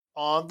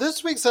On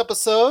this week's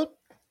episode,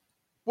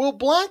 will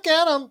Black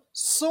Adam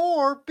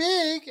soar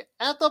big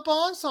at the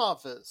box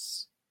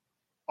office?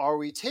 Are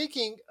we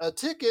taking a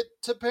ticket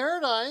to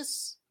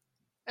paradise?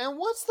 And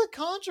what's the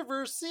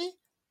controversy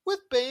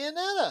with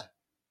Bayonetta?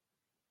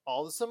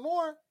 All this and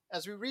more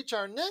as we reach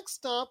our next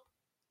stop,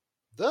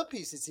 the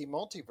PCC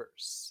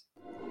Multiverse.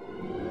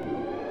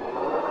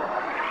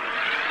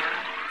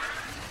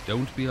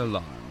 Don't be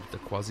alarmed. The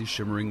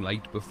quasi-shimmering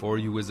light before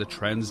you is a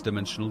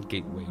trans-dimensional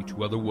gateway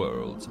to other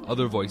worlds,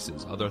 other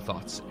voices, other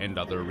thoughts, and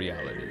other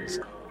realities.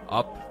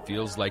 Up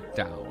feels like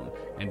down,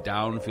 and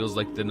down feels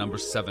like the number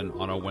 7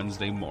 on a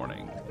Wednesday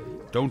morning.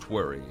 Don't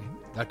worry.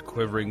 That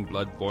quivering,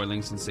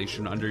 blood-boiling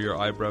sensation under your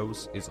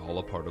eyebrows is all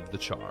a part of the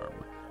charm.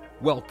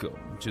 Welcome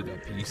to the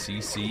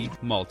PCC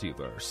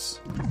Multiverse.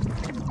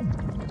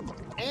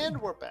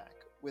 And we're back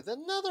with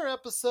another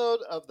episode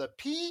of the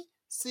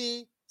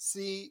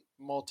PCC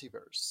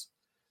Multiverse.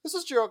 This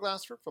is Gerald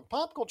Glassford from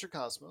Pop Culture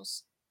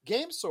Cosmos,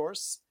 Game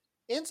Source,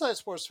 Inside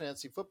Sports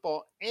Fantasy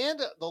Football, and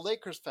the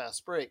Lakers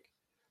Fast Break.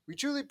 We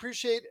truly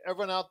appreciate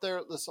everyone out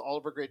there listening to all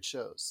of our great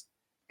shows.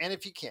 And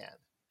if you can,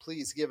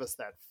 please give us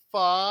that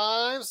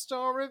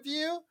 5-star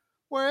review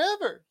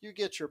wherever you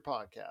get your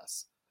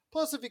podcasts.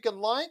 Plus, if you can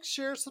like,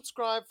 share,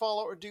 subscribe,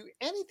 follow, or do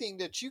anything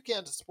that you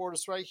can to support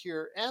us right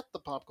here at the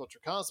Pop Culture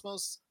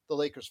Cosmos, the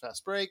Lakers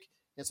Fast Break,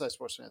 Inside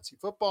Sports Fantasy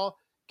Football,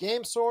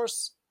 Game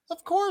Source,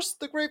 of course,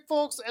 the great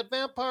folks at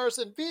Vampires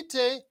and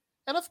Vitae,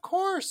 and of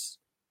course,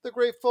 the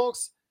great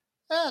folks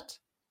at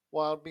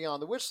Wild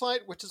Beyond the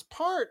Witchlight, which is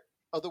part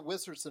of the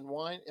Wizards and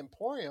Wine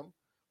Emporium.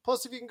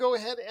 Plus, if you can go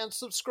ahead and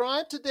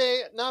subscribe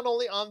today, not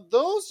only on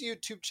those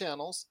YouTube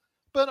channels,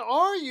 but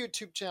our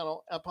YouTube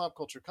channel at Pop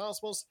Culture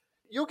Cosmos,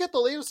 you'll get the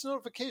latest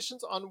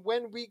notifications on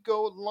when we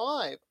go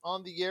live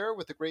on the air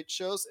with the great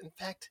shows. In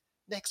fact,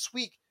 next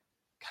week,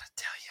 gotta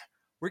tell you,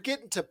 we're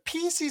getting to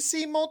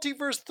PCC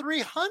Multiverse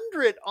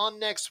 300 on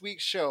next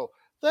week's show.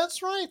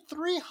 That's right,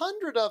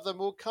 300 of them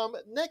will come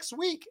next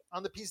week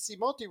on the PCC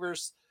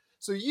Multiverse.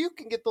 So you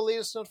can get the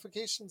latest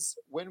notifications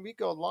when we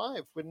go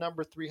live with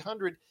number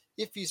 300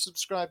 if you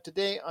subscribe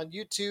today on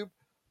YouTube.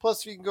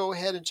 Plus, you can go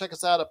ahead and check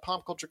us out at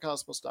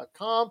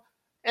popculturecosmos.com.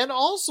 And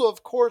also,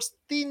 of course,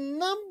 the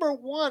number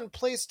one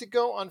place to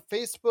go on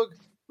Facebook,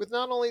 with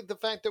not only the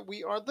fact that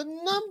we are the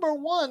number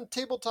one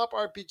tabletop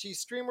RPG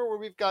streamer where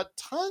we've got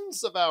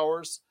tons of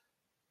hours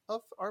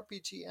of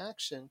RPG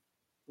action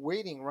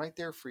waiting right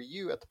there for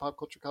you at the Pop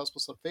Culture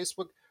Cosmos on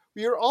Facebook.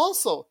 We are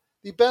also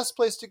the best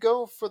place to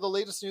go for the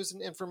latest news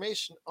and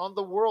information on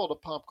the world of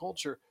pop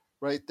culture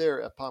right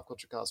there at Pop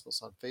Culture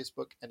Cosmos on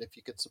Facebook. And if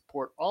you could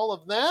support all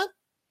of that,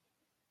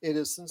 it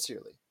is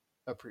sincerely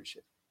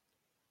appreciated.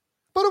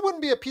 But it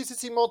wouldn't be a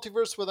PCC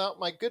Multiverse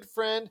without my good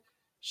friend.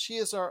 She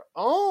is our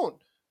own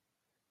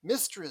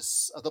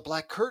mistress of the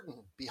black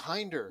curtain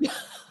behind her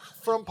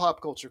from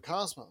Pop Culture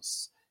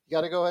Cosmos. You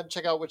got to go ahead and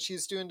check out what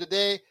she's doing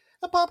today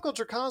at Pop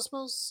Culture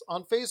Cosmos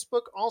on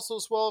Facebook. Also,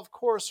 as well, of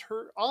course,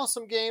 her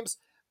awesome games,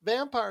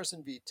 Vampires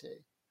and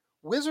Vitae,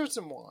 Wizards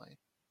and Wine,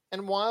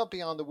 and Wild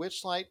Beyond the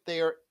Witchlight.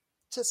 They are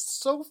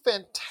just so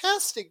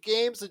fantastic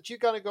games that you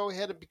got to go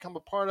ahead and become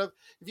a part of.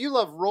 If you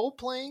love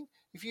role-playing,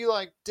 if you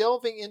like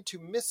delving into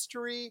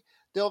mystery,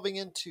 delving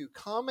into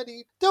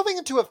comedy, delving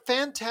into a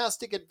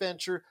fantastic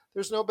adventure,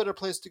 there's no better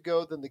place to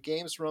go than the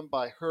games run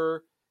by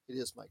her. It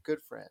is my good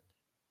friend.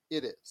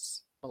 It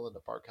is Melinda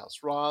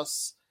Barkhouse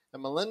Ross.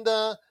 And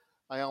Melinda,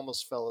 I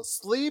almost fell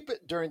asleep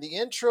during the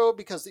intro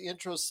because the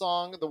intro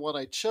song, the one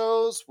I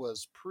chose,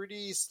 was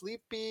pretty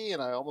sleepy,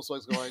 and I almost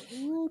was going,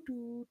 doo,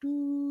 doo,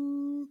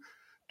 doo,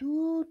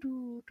 doo,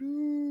 doo,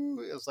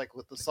 doo. It was like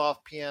with the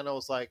soft piano, it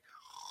was like,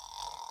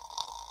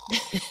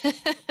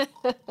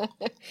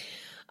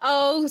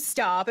 Oh,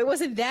 stop. It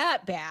wasn't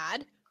that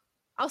bad.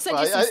 I'll send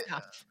you some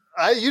stuff.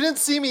 You didn't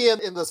see me in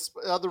the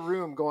other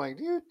room going,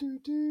 doo, doo,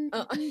 doo,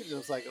 doo. It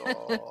was like,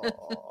 oh.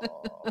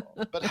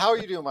 But how are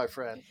you doing, my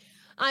friend?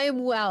 I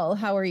am well.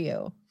 How are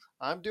you?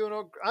 I'm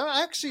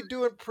actually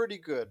doing pretty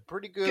good.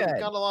 Pretty good. We've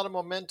got a lot of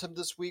momentum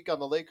this week on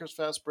the Lakers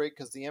Fast Break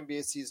because the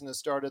NBA season has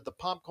started. The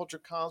Pop Culture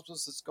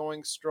Cosmos is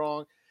going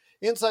strong.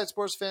 Inside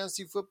Sports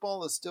Fantasy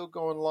Football is still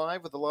going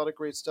live with a lot of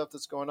great stuff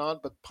that's going on.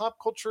 But Pop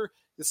Culture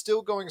is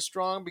still going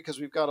strong because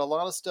we've got a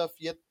lot of stuff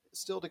yet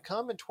still to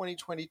come in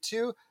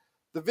 2022.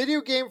 The video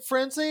game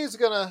frenzy is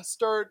going to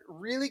start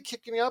really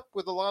kicking up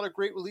with a lot of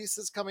great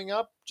releases coming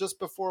up just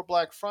before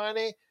Black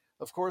Friday.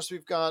 Of course,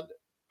 we've got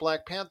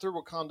Black Panther,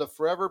 Wakanda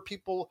Forever.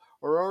 People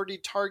are already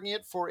targeting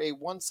it for a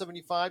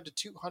 $175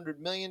 to $200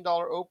 million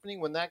opening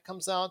when that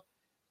comes out.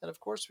 And of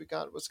course, we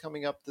got what's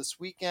coming up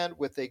this weekend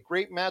with a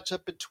great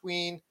matchup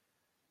between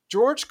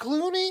George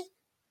Clooney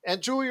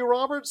and Julia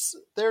Roberts,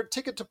 their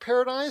Ticket to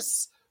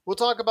Paradise. We'll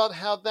talk about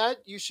how that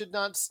you should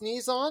not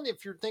sneeze on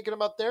if you're thinking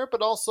about there,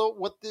 but also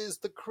what is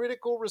the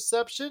critical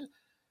reception.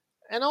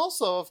 And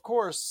also, of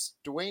course,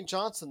 Dwayne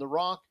Johnson, The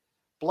Rock,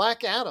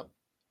 Black Adam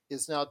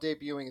is now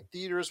debuting in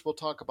theaters. We'll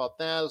talk about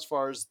that as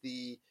far as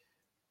the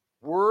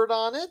word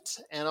on it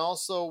and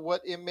also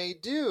what it may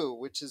do,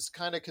 which is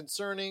kind of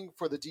concerning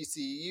for the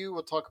DCEU.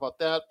 We'll talk about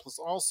that. Plus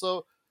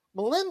also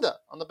Melinda,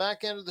 on the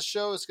back end of the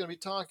show, is going to be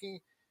talking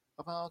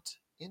about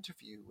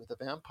Interview with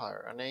a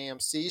Vampire on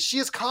AMC. She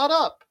is caught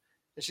up,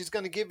 and she's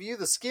going to give you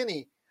the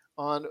skinny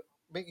on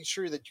making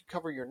sure that you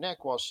cover your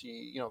neck while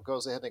she,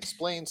 goes ahead and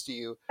explains to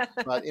you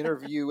about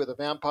Interview with a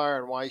Vampire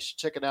and why you should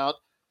check it out.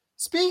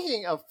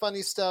 Speaking of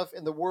funny stuff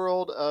in the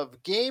world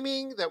of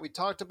gaming that we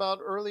talked about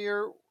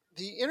earlier,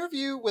 the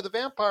Interview with a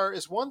Vampire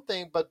is one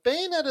thing, but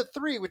Bayonetta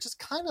 3, which is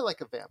kind of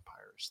like a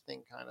vampires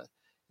thing, kind of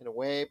in a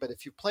way. But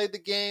if you played the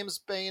games,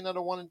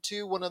 Bayonetta 1 and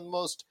 2, one of the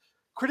most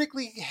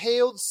critically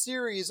hailed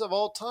series of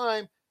all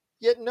time,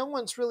 yet no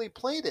one's really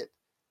played it.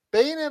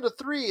 Bayonetta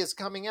 3 is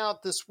coming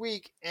out this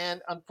week,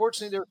 and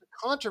unfortunately there's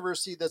a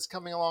controversy that's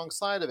coming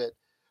alongside of it.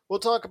 We'll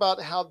talk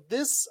about how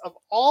this, of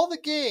all the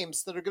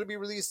games that are going to be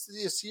released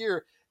this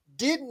year,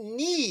 didn't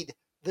need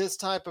this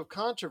type of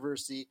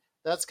controversy.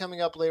 That's coming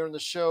up later in the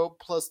show.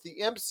 Plus, the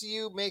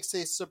MCU makes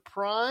a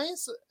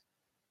surprise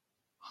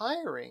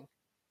hiring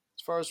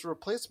as far as a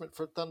replacement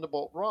for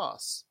Thunderbolt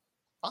Ross.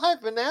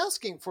 I've been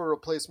asking for a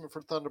replacement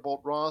for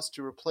Thunderbolt Ross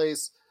to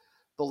replace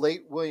the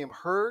late William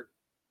Hurt.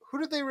 Who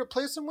did they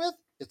replace him with?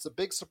 It's a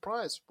big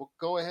surprise. We'll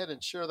go ahead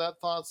and share that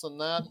thoughts on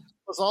that.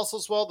 There's also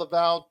as well The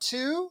Vow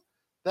 2.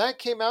 That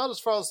came out as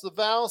far as The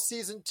Vow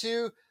Season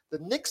 2. The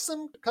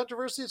Nixon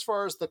controversy as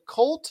far as the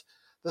cult.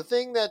 The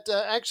thing that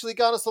actually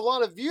got us a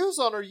lot of views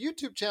on our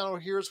YouTube channel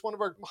here is one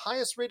of our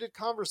highest rated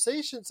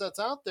conversations that's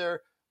out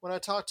there when I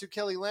talked to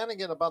Kelly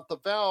Lanigan about The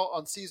Vow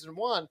on Season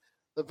 1.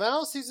 The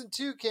Vow Season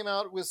 2 came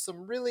out with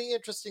some really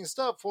interesting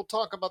stuff. We'll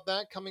talk about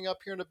that coming up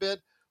here in a bit.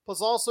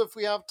 Plus also, if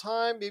we have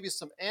time, maybe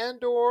some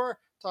Andor,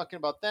 talking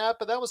about that.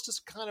 But that was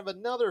just kind of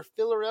another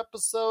filler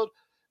episode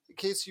in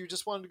case you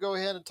just wanted to go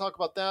ahead and talk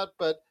about that.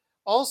 But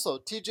also,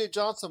 TJ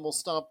Johnson will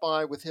stop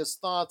by with his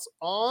thoughts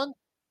on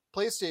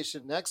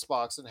PlayStation and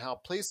Xbox and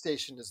how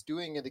PlayStation is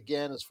doing it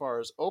again as far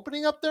as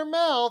opening up their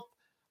mouth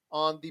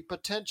on the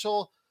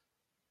potential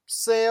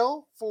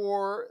sale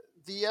for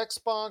the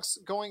Xbox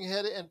going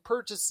ahead and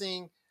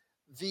purchasing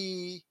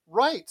the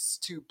rights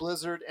to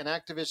Blizzard and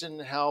Activision,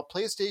 and how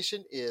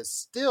PlayStation is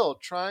still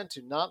trying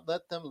to not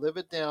let them live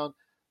it down.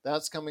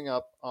 That's coming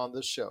up on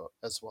the show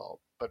as well.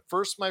 But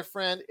first, my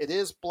friend, it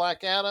is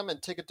Black Adam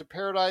and Ticket to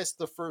Paradise,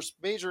 the first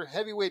major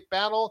heavyweight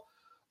battle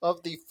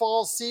of the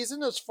fall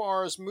season as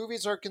far as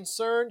movies are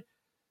concerned.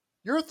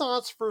 Your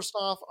thoughts first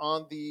off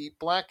on the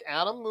Black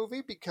Adam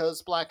movie,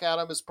 because Black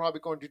Adam is probably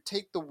going to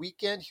take the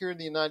weekend here in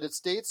the United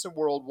States and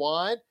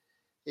worldwide.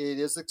 It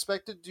is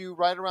expected to do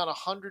right around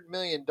 $100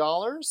 million,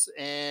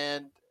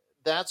 and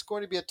that's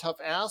going to be a tough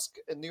ask.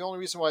 And the only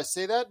reason why I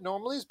say that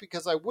normally is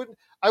because I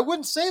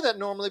wouldn't say that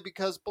normally,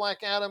 because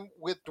Black Adam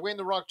with Dwayne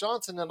 "The Rock"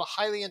 Johnson in a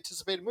highly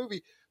anticipated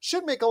movie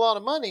should make a lot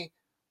of money.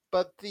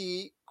 But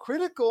the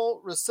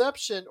critical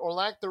reception or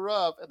lack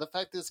thereof, and the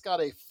fact that it's got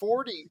a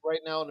 40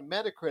 right now in a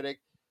Metacritic,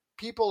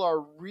 people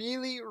are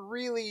really,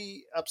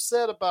 really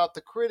upset about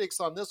the critics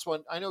on this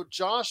one. I know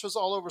Josh was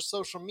all over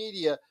social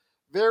media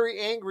very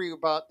angry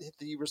about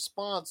the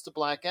response to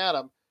Black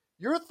Adam.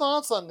 Your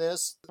thoughts on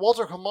this?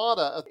 Walter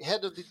Hamada,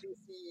 head of the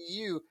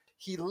DCEU,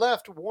 he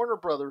left Warner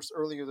Brothers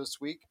earlier this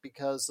week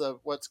because of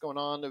what's going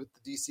on with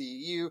the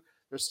DCEU.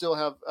 They still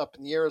have up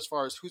in the air as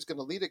far as who's going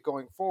to lead it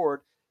going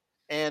forward.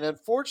 And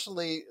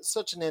unfortunately,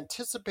 such an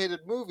anticipated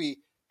movie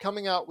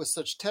coming out with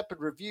such tepid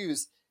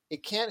reviews,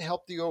 it can't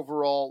help the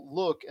overall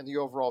look and the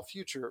overall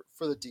future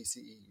for the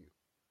DCEU.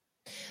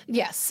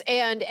 Yes,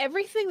 and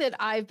everything that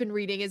I've been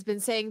reading has been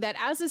saying that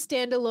as a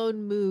standalone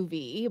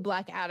movie,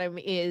 Black Adam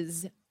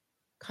is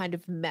kind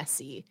of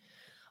messy.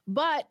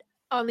 But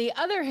on the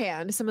other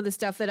hand, some of the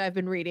stuff that I've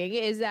been reading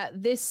is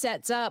that this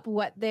sets up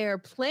what they're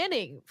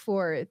planning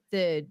for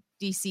the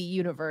DC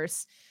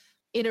universe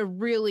in a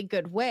really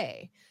good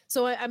way.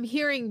 So I'm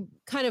hearing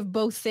kind of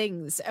both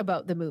things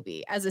about the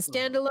movie. As a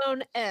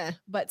standalone,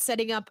 but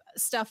setting up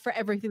stuff for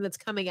everything that's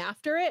coming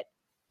after it,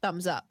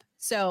 thumbs up.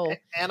 So,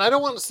 and I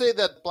don't want to say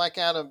that Black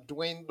Adam,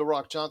 Dwayne "The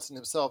Rock" Johnson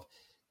himself,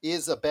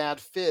 is a bad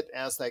fit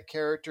as that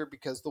character,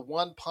 because the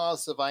one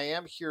positive I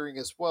am hearing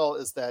as well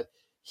is that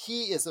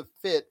he is a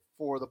fit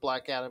for the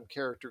Black Adam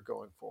character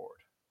going forward.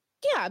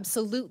 Yeah,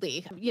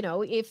 absolutely. You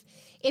know, if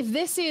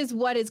this is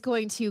what is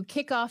going to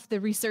kick off the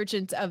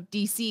resurgence of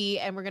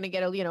DC, and we're going to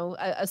get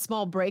a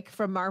small break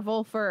from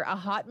Marvel for a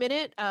hot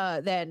minute,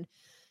 then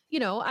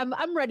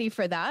I'm ready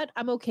for that.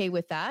 I'm okay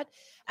with that.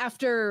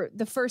 After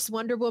the first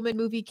Wonder Woman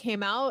movie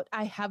came out,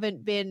 I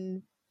haven't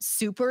been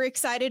super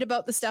excited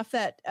about the stuff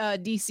that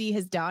DC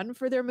has done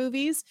for their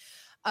movies.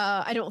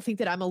 I don't think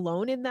that I'm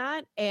alone in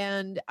that.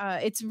 And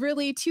it's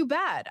really too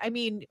bad. I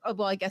mean,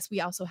 well, I guess we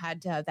also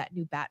had that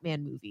new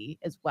Batman movie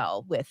as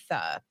well with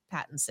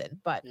Pattinson.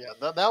 But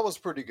yeah, that was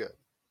pretty good.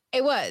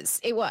 It was.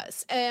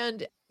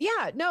 And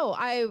yeah, no,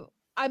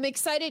 I'm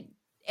excited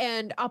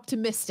and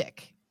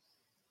optimistic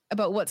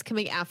about what's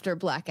coming after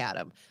Black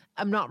Adam.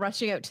 I'm not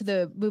rushing out to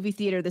the movie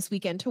theater this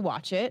weekend to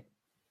watch it.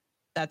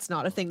 That's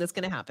not a thing that's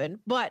going to happen.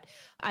 But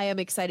I am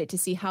excited to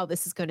see how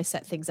this is going to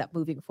set things up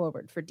moving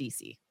forward for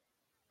DC.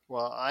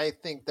 Well, I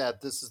think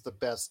that this is the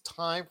best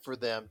time for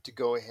them to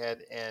go ahead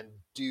and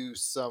do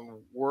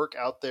some work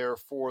out there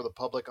for the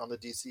public on the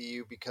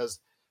DCU because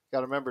you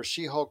got to remember,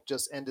 She-Hulk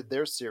just ended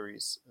their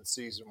series in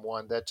season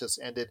one. That just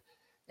ended.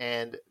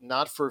 And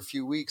not for a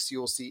few weeks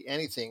you'll see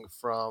anything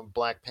from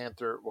Black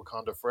Panther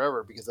Wakanda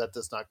Forever because that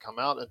does not come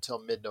out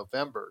until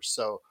mid-November.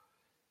 So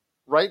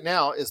right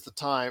now is the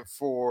time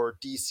for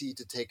DC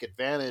to take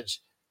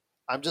advantage.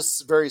 I'm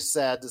just very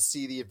sad to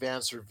see the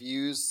advanced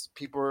reviews.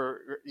 People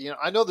are,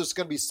 I know there's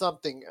going to be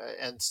something,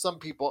 and some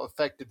people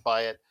affected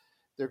by it.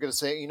 They're going to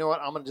say, you know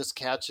what, I'm going to just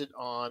catch it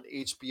on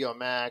HBO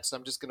Max.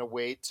 I'm just going to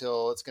wait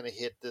till it's going to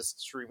hit this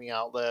streaming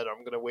outlet.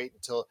 I'm going to wait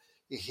until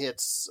it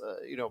hits,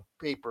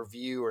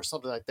 pay-per-view or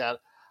something like that.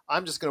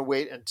 I'm just going to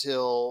wait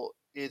until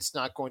it's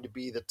not going to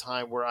be the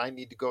time where I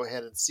need to go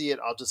ahead and see it.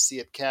 I'll just see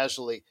it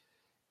casually.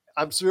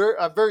 I'm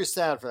very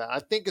sad for that. I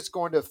think it's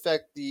going to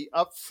affect the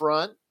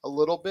upfront a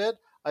little bit.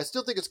 I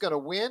still think it's going to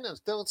win, and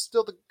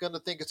still going to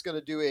think it's going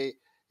to do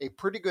a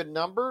pretty good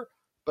number,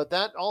 but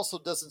that also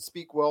doesn't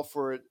speak well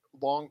for it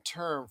long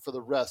term for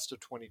the rest of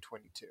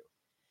 2022.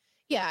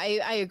 Yeah,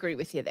 I agree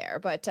with you there.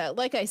 But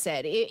like I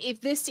said, if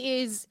this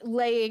is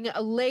laying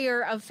a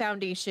layer of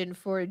foundation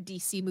for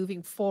DC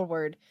moving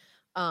forward,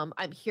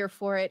 I'm here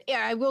for it.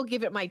 Yeah, I will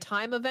give it my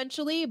time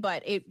eventually,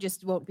 but it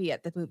just won't be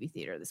at the movie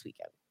theater this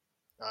weekend.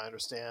 I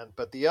understand.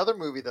 But the other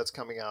movie that's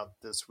coming out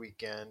this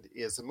weekend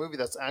is a movie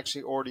that's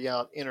actually already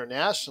out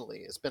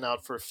internationally. It's been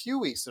out for a few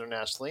weeks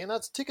internationally, and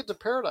that's Ticket to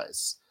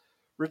Paradise.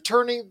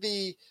 Returning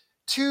the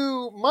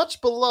two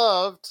much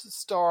beloved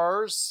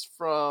stars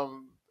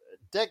from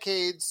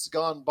decades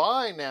gone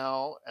by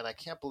now, and I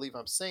can't believe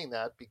I'm saying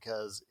that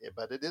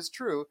but it is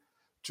true.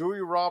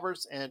 Julia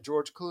Roberts and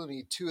George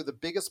Clooney, two of the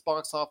biggest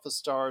box office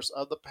stars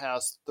of the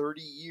past 30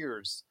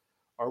 years,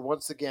 are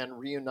once again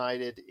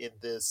reunited in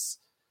this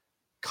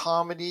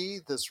comedy,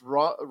 this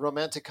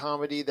romantic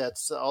comedy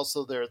that's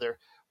also their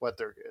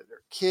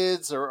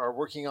kids are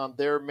working on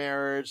their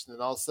marriage, and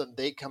then all of a sudden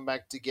they come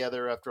back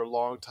together after a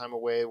long time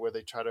away where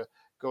they try to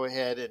go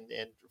ahead and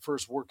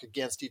first work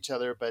against each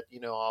other, but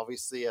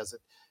obviously as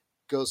it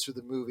goes through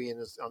the movie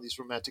and on these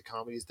romantic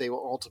comedies they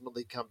will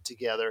ultimately come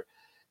together.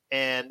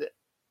 And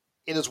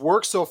it has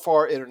worked so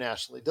far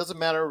internationally. It doesn't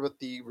matter what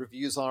the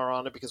reviews are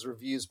on it because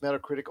reviews,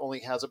 Metacritic only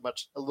has it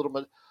a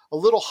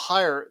little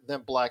higher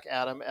than Black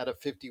Adam at a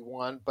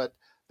 51, but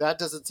that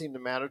doesn't seem to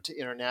matter to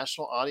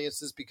international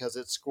audiences because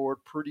it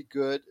scored pretty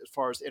good as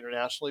far as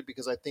internationally,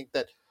 because I think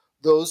that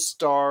those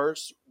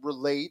stars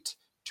relate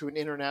to an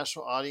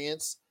international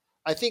audience.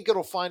 I think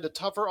it'll find a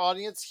tougher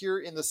audience here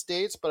in the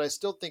States, but I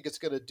still think it's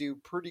going to do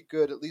pretty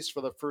good, at least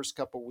for the first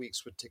couple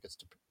weeks with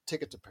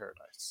Ticket to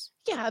Paradise.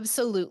 Yeah,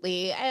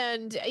 absolutely.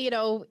 And,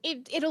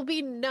 it'll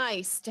be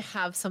nice to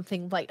have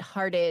something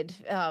lighthearted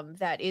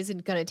that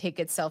isn't going to take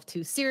itself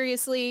too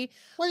seriously.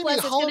 Wait, you mean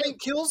Halloween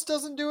Kills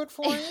doesn't do it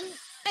for you?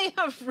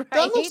 Yeah, right.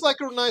 That looks like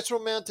a nice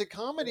romantic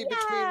comedy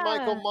between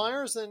Michael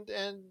Myers and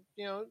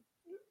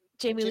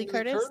Jamie Lee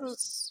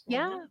Curtis.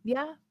 Yeah.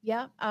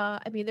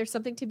 I mean, there's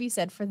something to be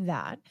said for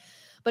that.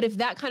 But if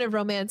that kind of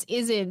romance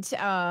isn't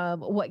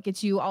what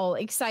gets you all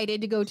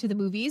excited to go to the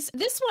movies,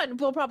 this one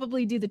will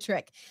probably do the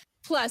trick.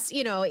 Plus,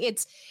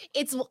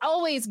 it's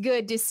always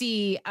good to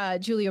see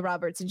Julia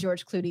Roberts and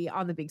George Clooney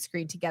on the big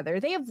screen together.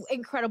 They have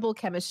incredible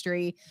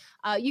chemistry.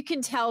 You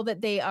can tell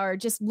that they are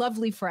just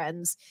lovely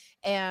friends.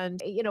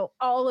 And,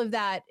 all of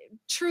that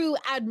true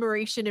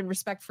admiration and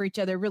respect for each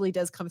other really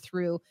does come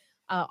through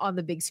on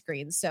the big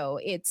screen. So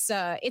it's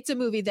a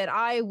movie that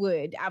I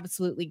would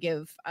absolutely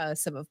give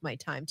some of my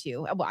time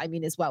to. Well, I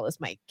mean, as well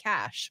as my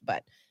cash,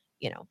 but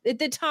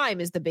the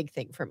time is the big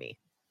thing for me.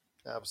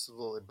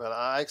 Absolutely. But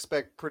I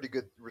expect pretty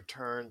good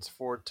returns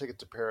for Ticket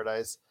to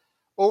Paradise.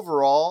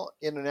 Overall,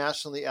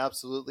 internationally,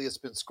 absolutely, it's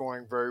been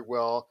scoring very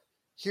well.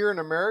 Here in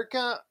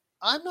America,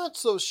 I'm not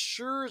so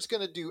sure it's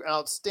going to do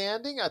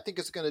outstanding. I think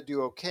it's going to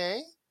do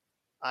okay.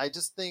 I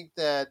just think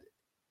that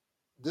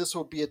this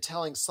will be a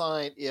telling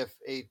sign if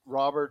a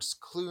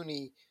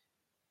Roberts-Clooney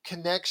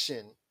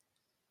connection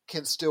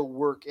can still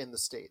work in the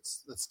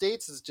States. The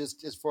States is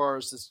just, as far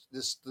as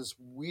this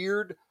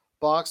weird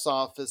box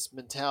office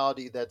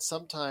mentality that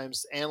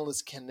sometimes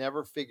analysts can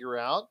never figure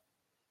out.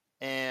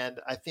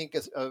 And I think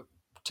a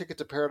Ticket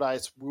to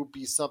Paradise will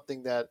be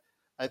something that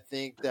I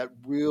think that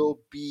will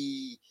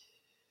be,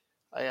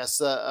 I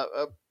guess,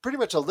 pretty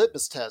much a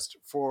litmus test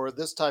for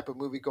this type of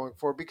movie going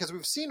forward, because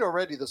we've seen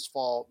already this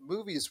fall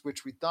movies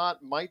which we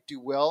thought might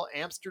do well.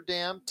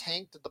 Amsterdam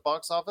tanked at the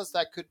box office.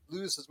 That could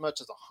lose as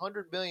much as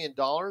 $100 million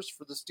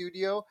for the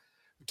studio.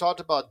 We talked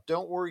about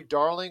Don't Worry,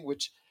 Darling,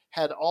 which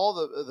had all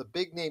the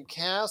big name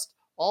cast,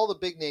 all the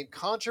big name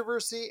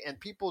controversy, and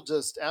people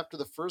just after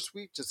the first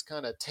week just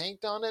kind of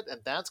tanked on it,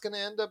 and that's going to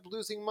end up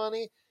losing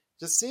money.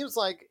 Just seems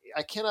like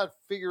I cannot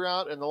figure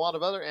out, and a lot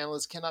of other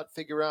analysts cannot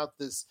figure out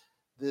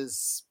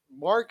this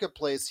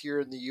marketplace here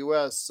in the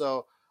U.S.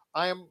 So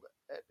I am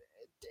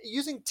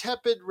using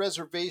tepid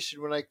reservation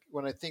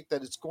when I think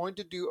that it's going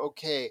to do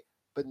okay,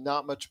 but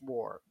not much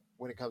more.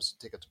 when it comes to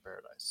Ticket to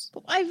Paradise.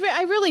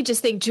 I really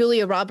just think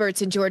Julia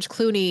Roberts and George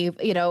Clooney,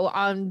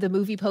 on the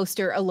movie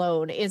poster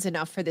alone is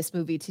enough for this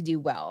movie to do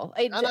well.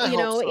 I hope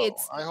so.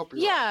 I hope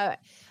you're right.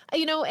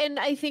 And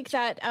I think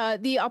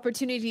that the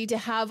opportunity to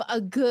have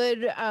a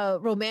good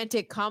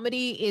romantic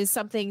comedy is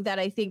something that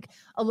I think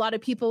a lot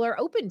of people are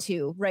open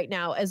to right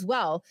now as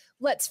well.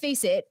 Let's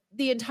face it,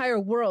 the entire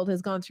world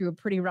has gone through a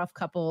pretty rough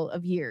couple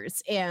of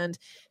years, and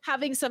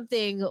having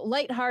something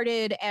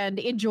lighthearted and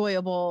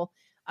enjoyable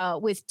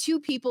with two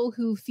people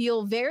who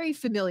feel very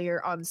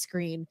familiar on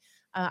screen,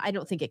 I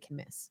don't think it can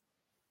miss.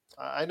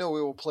 I know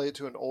we will play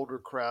to an older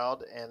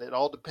crowd, and it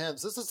all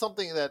depends. This is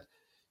something that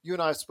you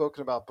and I have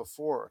spoken about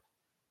before.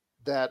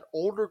 That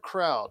older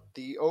crowd,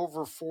 the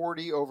over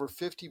 40, over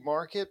 50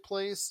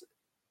 marketplace,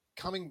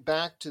 coming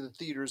back to the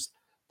theaters,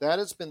 that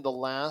has been the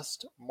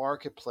last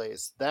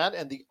marketplace. That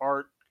and the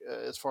art,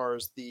 as far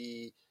as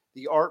the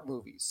art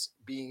movies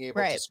being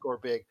able to score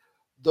big.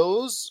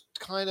 Those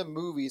kind of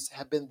movies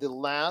have been the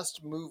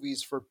last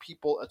movies for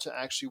people to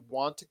actually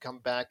want to come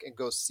back and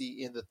go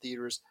see in the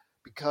theaters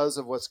because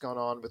of what's gone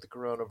on with the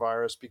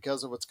coronavirus,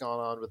 because of what's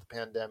gone on with the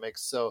pandemic.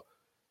 So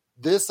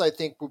this, I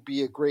think, would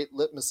be a great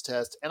litmus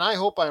test, and I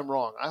hope I'm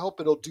wrong. I hope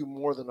it'll do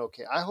more than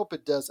okay. I hope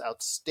it does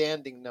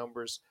outstanding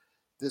numbers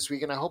this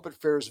week, and I hope it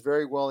fares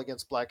very well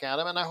against Black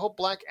Adam, and I hope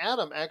Black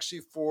Adam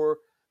actually for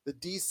the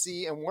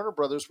DC and Warner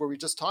Brothers, where we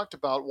just talked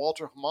about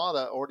Walter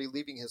Hamada already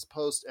leaving his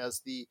post as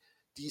the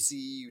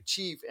DCEU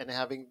chief and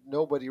having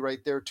nobody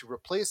right there to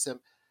replace him,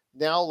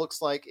 now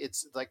looks like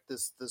it's like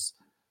this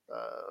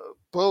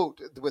boat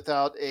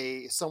without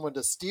someone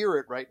to steer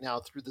it right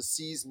now through the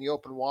seas and the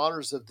open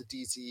waters of the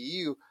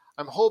DCEU.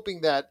 I'm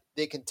hoping that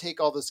they can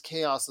take all this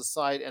chaos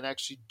aside and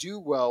actually do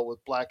well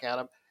with Black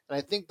Adam. And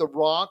I think The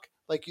Rock,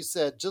 like you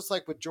said, just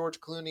like with George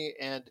Clooney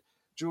and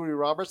Julia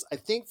Roberts, I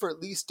think for at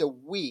least a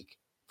week,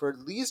 for at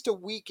least a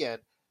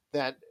weekend,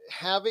 that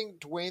having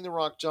Dwayne The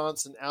Rock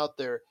Johnson out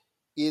there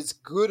is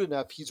good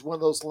enough. He's one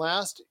of those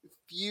last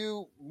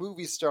few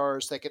movie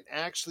stars that can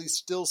actually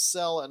still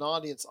sell an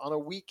audience on a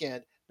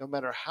weekend, no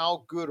matter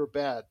how good or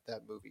bad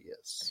that movie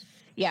is.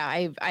 Yeah,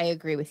 I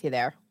agree with you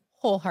there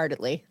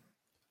wholeheartedly.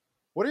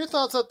 What are your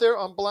thoughts out there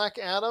on Black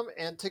Adam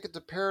and Ticket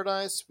to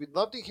Paradise? We'd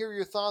love to hear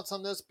your thoughts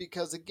on this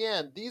because,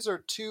 again, these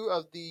are two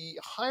of the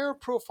higher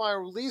profile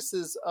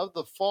releases of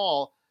the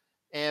fall,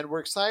 and we're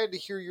excited to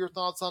hear your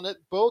thoughts on it.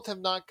 Both have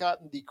not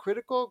gotten the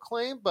critical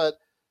acclaim, but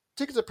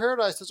Ticket to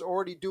Paradise is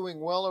already doing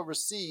well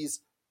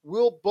overseas.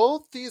 Will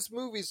both these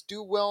movies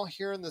do well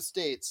here in the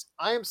States?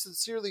 I am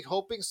sincerely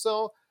hoping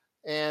so,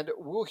 and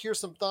we'll hear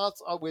some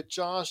thoughts with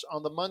Josh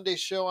on the Monday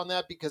show on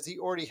that because he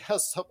already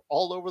has some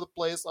all over the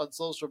place on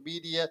social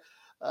media.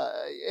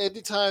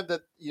 Anytime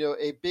that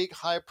a big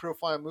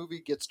high-profile movie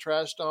gets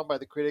trashed on by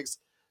the critics,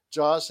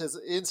 Josh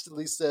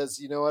instantly says,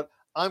 "You know what?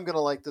 I'm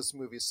gonna like this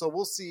movie." So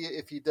we'll see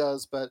if he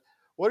does. But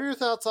what are your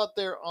thoughts out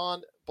there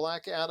on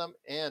Black Adam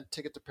and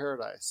Ticket to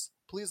Paradise?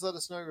 Please let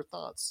us know your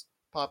thoughts.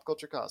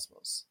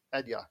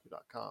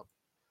 PopCultureCosmos@yahoo.com.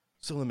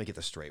 So let me get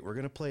this straight. We're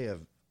gonna play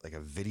a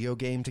video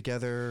game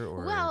together,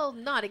 or well,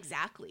 not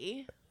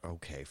exactly.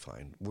 Okay,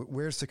 fine.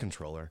 Where's the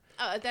controller?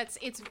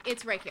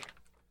 It's right here.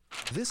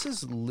 This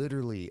is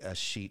literally a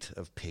sheet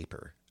of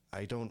paper.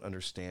 I don't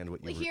understand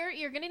what you. Here,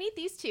 you're gonna need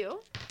these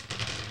two.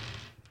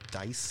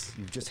 Dice?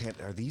 You've just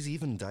are these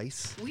even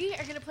dice? We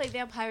are gonna play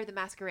Vampire the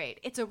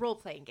Masquerade. It's a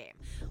role-playing game.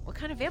 What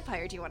kind of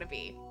vampire do you want to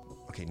be?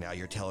 Okay, now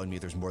you're telling me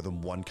there's more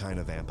than one kind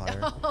of vampire?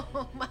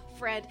 Oh, my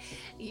friend,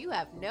 you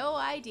have no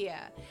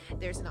idea.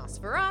 There's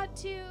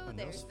Nosferatu,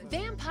 there's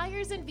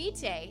Vampires and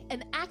Vitae,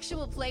 an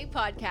actual play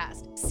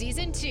podcast.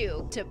 Season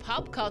 2 to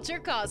Pop Culture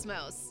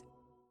Cosmos.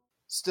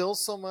 Still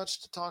so much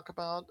to talk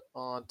about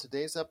on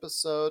today's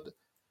episode.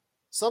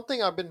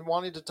 Something I've been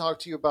wanting to talk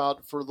to you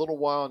about for a little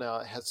while now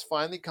has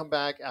finally come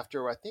back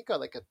after, I think,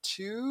 like a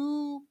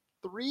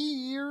 2-3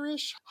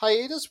 year-ish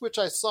hiatus, which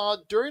I saw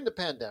during the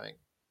pandemic.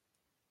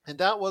 And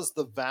that was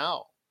The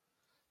Vow.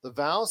 The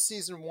Vow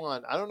Season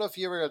 1. I don't know if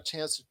you ever got a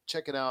chance to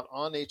check it out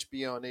on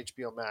HBO and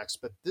HBO Max,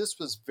 but this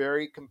was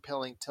very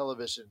compelling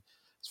television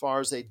as far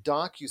as a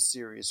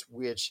docuseries,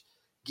 which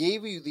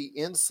gave you the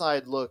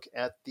inside look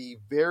at the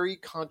very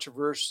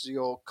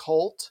controversial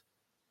cult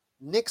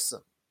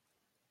Nixon,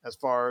 as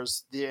far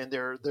as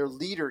their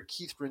leader,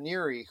 Keith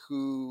Raniere,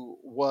 who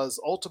was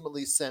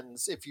ultimately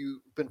sentenced, if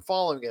you've been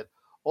following it,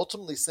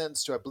 ultimately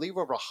sentenced to, I believe,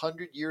 over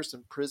 100 years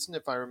in prison,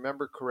 if I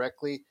remember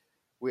correctly,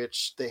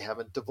 which they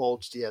haven't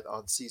divulged yet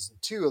on Season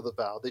 2 of The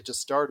Vow. They just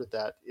started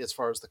that as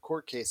far as the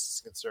court case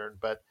is concerned,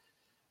 but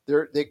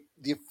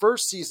the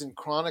first season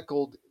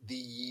chronicled the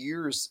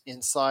years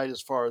inside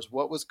as far as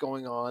what was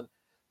going on,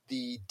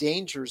 the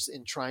dangers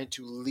in trying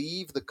to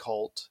leave the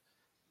cult,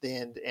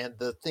 and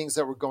the things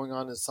that were going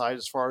on inside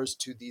as far as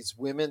to these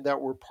women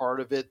that were part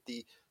of it,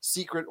 the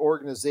secret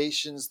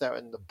organizations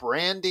and the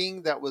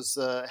branding that was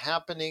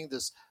happening,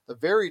 the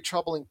very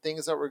troubling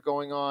things that were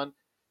going on.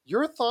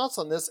 Your thoughts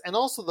on this, and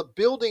also the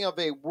building of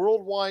a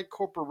worldwide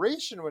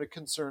corporation when it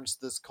concerns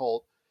this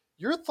cult.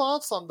 Your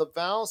thoughts on The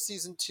Vow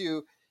Season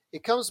 2.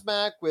 It comes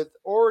back with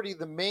already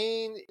the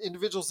main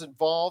individuals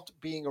involved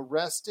being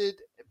arrested,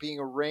 being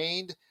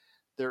arraigned.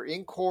 They're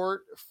in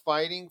court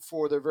fighting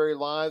for their very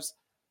lives.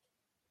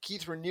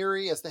 Keith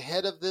Raniere, as the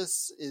head of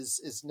this,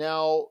 is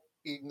now,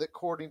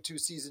 according to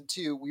season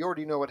 2, we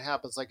already know what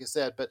happens, like I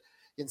said, but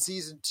in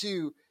season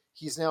 2,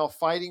 he's now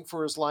fighting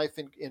for his life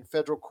in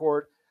federal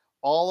court.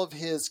 All of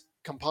his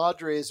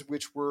compadres,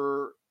 which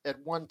were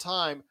at one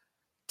time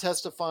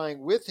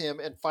testifying with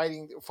him and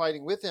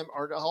fighting with him,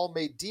 are all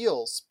made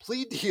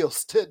plea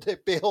deals. They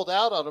bailed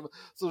out on him,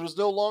 so there's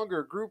no longer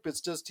a group;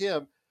 it's just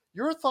him.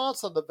 Your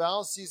thoughts on The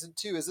Vow season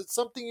 2? Is it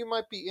something you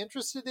might be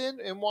interested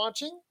in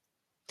watching?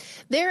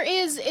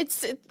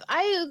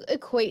 I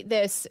equate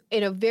this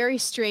in a very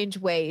strange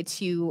way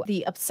to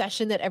the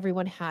obsession that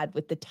everyone had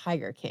with the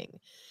Tiger King.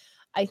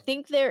 I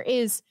think there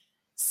is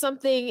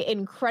something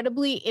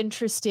incredibly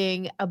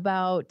interesting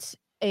about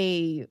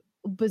a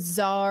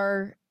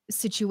bizarre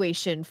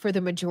situation for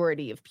the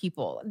majority of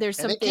people. There's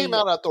something, and it came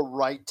out at the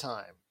right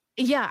time.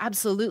 Yeah,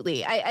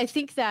 absolutely. I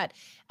think that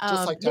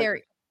I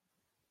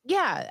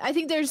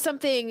think there's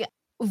something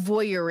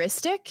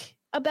voyeuristic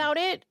about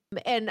it,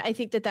 and I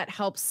think that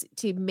helps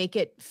to make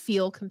it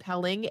feel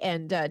compelling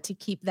and to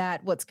keep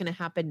that what's going to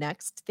happen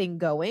next thing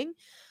going.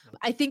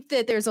 I think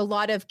that there's a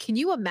lot of, can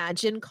you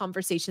imagine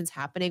conversations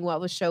happening while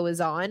the show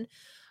is on?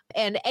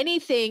 And any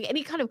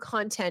kind of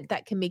content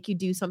that can make you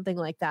do something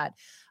like that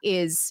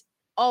is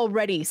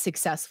already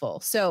successful.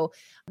 So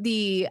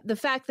the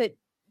fact that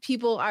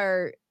people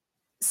are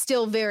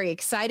still very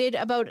excited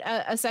about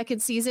a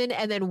second season,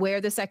 and then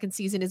where the second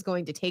season is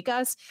going to take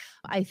us,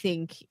 I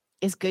think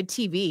is good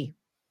TV.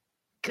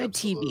 Good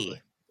Absolutely.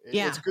 TV.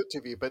 Yeah. It's good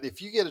TV. But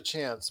if you get a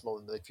chance,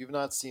 Melinda, if you've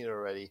not seen it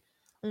already,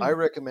 I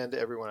recommend to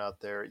everyone out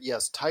there.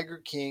 Yes,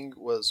 Tiger King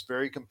was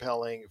very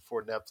compelling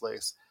for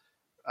Netflix.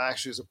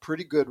 Actually, it was a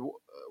pretty good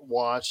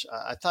watch.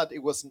 I thought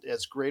it wasn't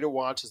as great a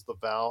watch as The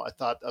Vow. I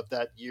thought of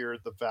that year,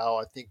 The Vow,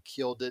 I think,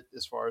 killed it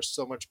as far as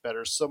so much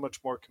better, so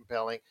much more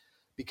compelling,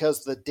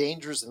 because the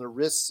dangers and the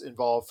risks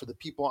involved for the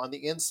people on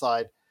the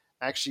inside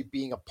actually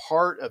being a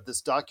part of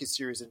this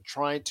docuseries and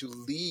trying to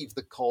leave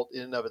the cult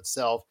in and of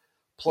itself,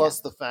 plus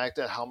the fact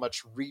that how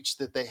much reach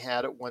that they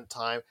had at one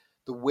time,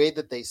 the way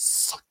that they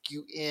suck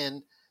you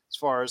in as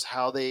far as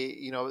how they,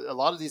 a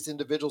lot of these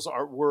individuals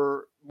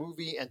were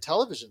movie and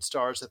television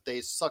stars that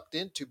they sucked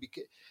into,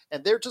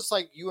 and they're just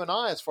like you and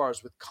I as far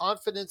as with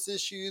confidence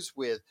issues,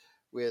 with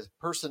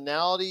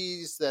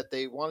personalities that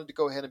they wanted to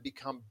go ahead and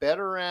become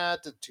better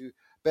at, to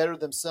better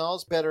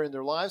themselves, better in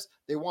their lives.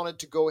 They wanted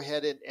to go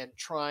ahead and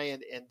try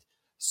and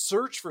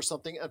search for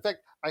something. In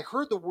fact, I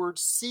heard the word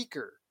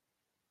seeker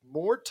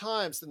more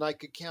times than I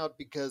could count,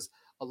 because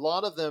a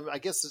lot of them, I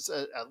guess it's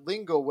a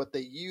lingo, what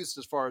they used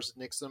as far as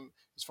Nixon,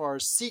 as far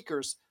as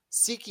seekers,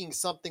 seeking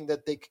something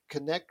that they could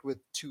connect with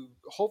to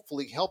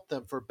hopefully help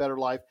them for a better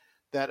life,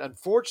 that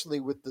unfortunately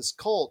with this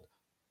cult,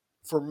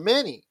 for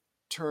many,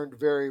 turned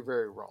very,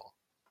 very wrong.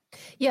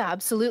 Yeah,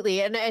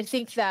 absolutely. And I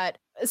think that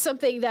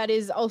something that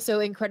is also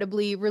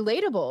incredibly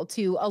relatable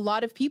to a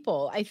lot of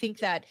people. I think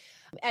that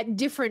at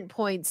different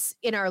points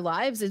in our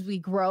lives, as we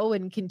grow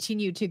and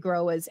continue to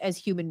grow as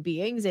human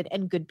beings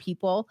and good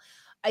people,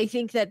 I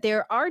think that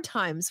there are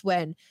times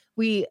when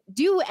we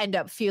do end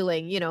up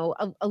feeling,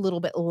 a little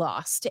bit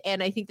lost.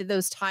 And I think that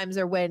those times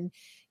are when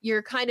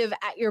you're kind of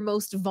at your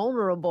most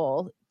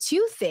vulnerable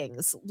to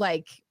things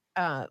like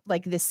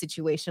this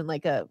situation, I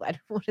don't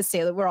want to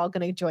say that we're all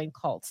going to join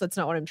cults. That's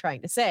not what I'm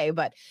trying to say,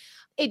 but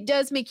it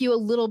does make you a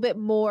little bit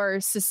more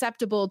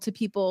susceptible to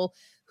people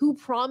who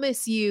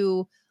promise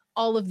you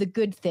all of the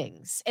good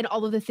things and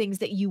all of the things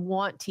that you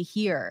want to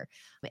hear.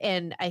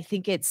 And I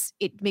think it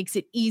makes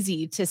it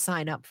easy to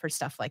sign up for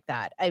stuff like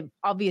that.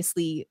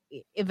 Obviously,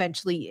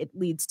 eventually it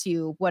leads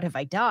to, what have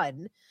I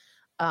done?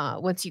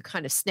 Once you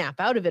kind of snap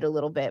out of it a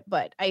little bit.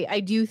 But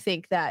I do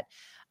think that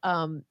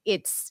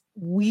it's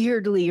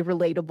weirdly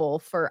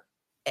relatable for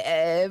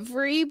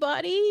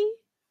everybody?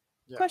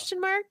 Yeah. Question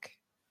mark.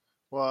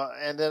 Well,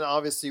 and then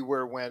obviously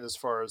where it went as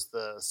far as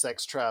the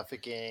sex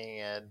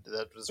trafficking, and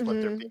that was what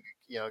they're being,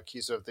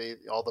 accused of,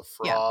 all the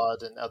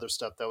fraud and other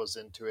stuff that was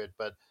into it.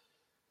 But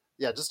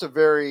yeah, just a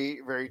very,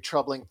 very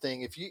troubling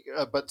thing.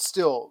 But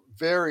still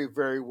very,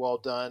 very well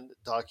done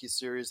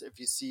docuseries. If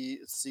you see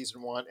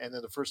season 1, and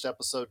then the first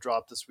episode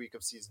dropped this week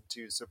of season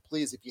 2. So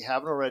please, if you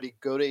haven't already,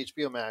 go to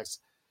HBO Max,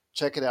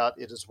 check it out.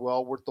 It is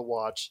well worth the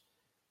watch.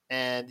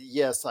 And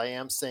yes, I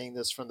am saying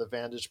this from the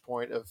vantage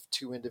point of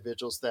 2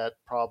 individuals that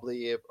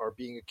probably are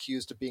being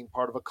accused of being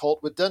part of a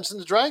cult with Dungeons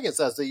and Dragons,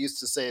 as they used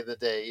to say in the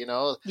day,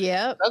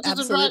 Yeah,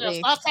 Dungeons and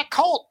Dragons, that's a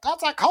cult.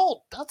 That's a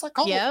cult. That's a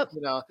cult. Yep.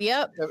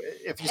 Yep.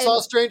 If you saw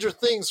Stranger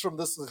Things from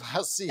this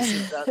last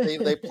season,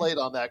 they played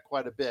on that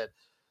quite a bit.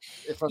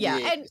 From the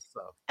 80s,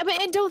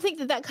 and don't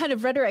think that kind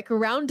of rhetoric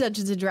around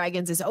Dungeons and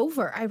Dragons is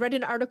over. I read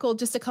an article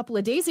just a couple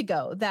of days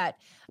ago that,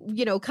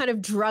 kind of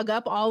drug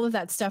up all of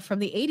that stuff from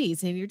the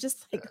 80s, and you're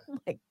just like, oh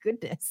my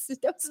goodness,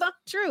 that's not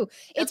true.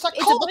 It's a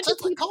cult.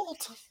 It's a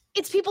cult.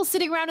 It's people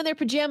sitting around in their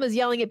pajamas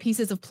yelling at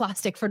pieces of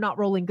plastic for not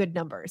rolling good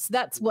numbers.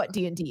 That's what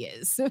D&D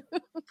is.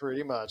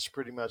 Pretty much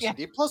Yeah.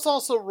 indeed. Plus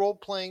also role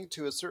playing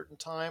to a certain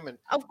time and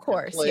Of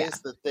course, yeah.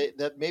 plays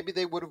that maybe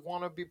they would have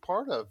want to be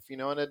part of,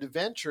 in an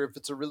adventure if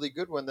it's a really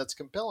good one that's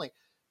compelling.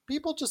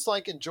 People just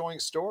like enjoying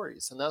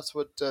stories, and that's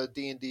what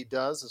D&D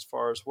does as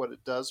far as what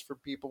it does for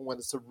people when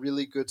it's a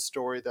really good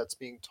story that's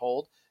being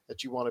told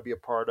that you want to be a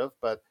part of.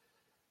 But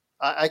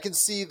I can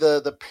see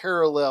the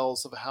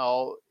parallels of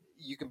how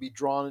you can be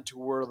drawn into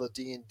a world of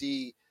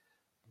D&D,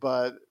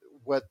 but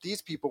what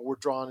these people were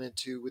drawn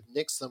into with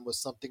Nixon was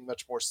something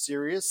much more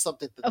serious,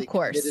 something that Of they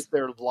course. committed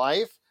their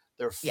life,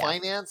 their Yeah.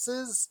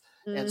 finances,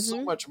 and so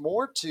Mhm. much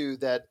more to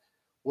that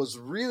was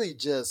really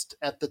just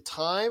at the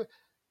time.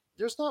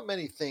 There's not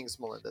many things,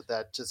 Melinda,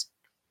 that just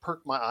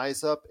perk my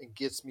eyes up and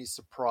gets me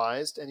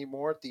surprised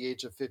anymore at the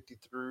age of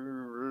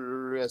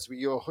 53, as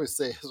we always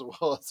say as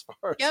well, as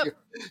far as Yep. you're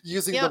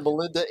using the Yep.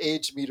 Melinda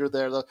age meter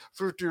there. Yeah,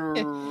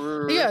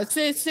 it's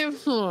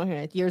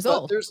years But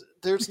old.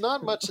 there's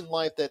not much in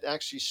life that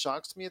actually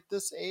shocks me at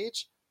this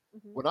age.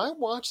 Mhm. When I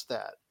watched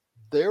that,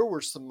 there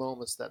were some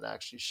moments that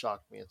actually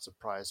shocked me and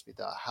surprised me,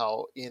 that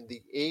how in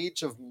the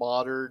age of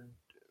modern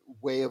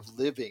way of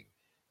living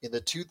in the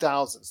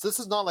 2000s, this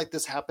is not like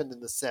this happened in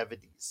the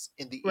 70s,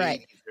 in the Right.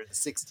 80s or the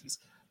 60s.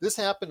 This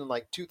happened in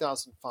like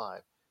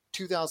 2005,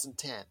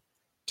 2010,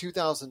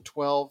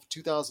 2012,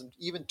 2000,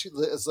 even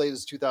as late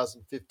as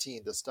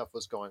 2015, this stuff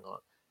was going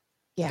on.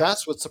 Yeah.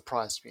 That's what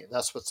surprised me. And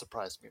that's what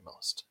surprised me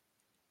most.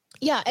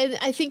 Yeah, and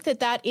I think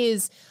that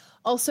is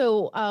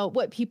also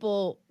what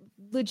people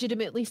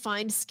legitimately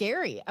find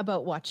scary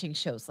about watching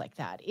shows like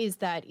that, is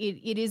that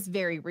it is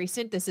very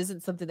recent. This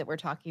isn't something that we're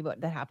talking about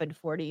that happened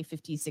 40,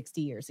 50,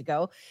 60 years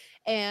ago.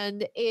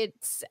 And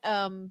it's,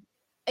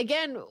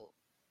 again,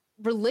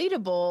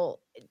 relatable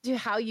to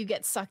how you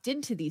get sucked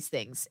into these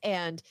things.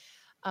 And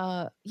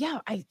I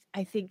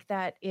think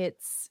that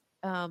it's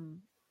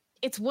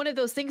one of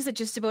those things that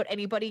just about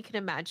anybody can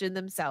imagine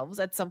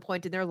themselves at some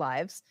point in their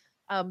lives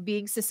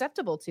being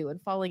susceptible to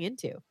and falling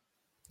into.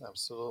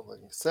 Absolutely.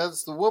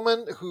 Says the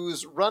woman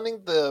who's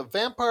running the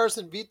Vampires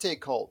and Vitae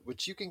cult,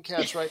 which you can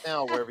catch right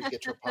now wherever you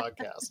get your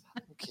podcast.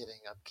 I'm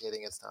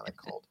kidding. It's not a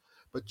cult.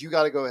 But you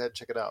got to go ahead and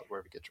check it out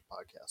wherever you get your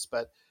podcast.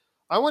 But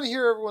I want to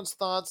hear everyone's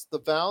thoughts. The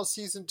Vow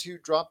Season 2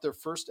 dropped their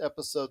first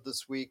episode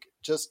this week,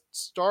 just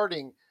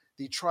starting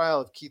the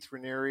trial of Keith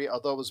Raniere,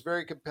 although it was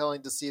very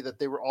compelling to see that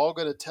they were all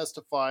going to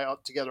testify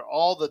together.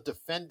 All the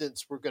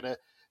defendants were going to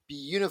be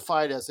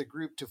unified as a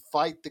group to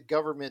fight the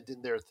government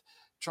in their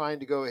trying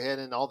to go ahead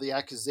and all the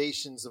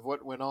accusations of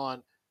what went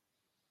on.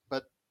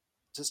 But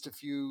just a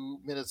few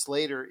minutes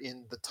later,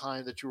 in the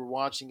time that you were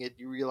watching it,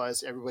 you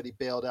realize everybody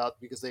bailed out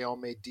because they all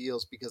made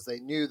deals because they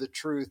knew the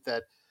truth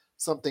that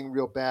something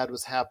real bad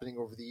was happening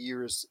over the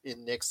years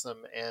in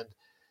Nixon. And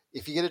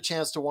if you get a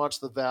chance to watch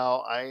The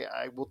Vow,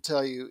 I will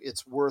tell you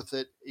it's worth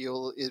it.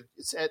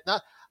 It's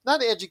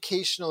not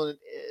educational in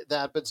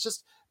that, but it's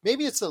just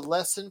maybe it's a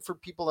lesson for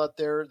people out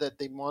there that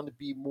they want to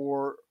be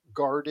more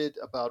guarded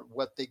about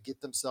what they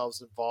get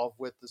themselves involved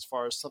with, as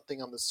far as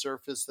something on the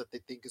surface that they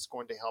think is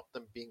going to help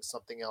them being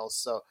something else.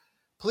 So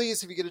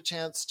please, if you get a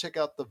chance, check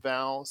out The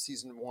Vow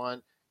Season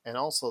 1 and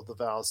also The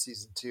Vow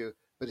Season 2.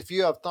 But if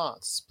you have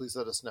thoughts, please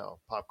let us know.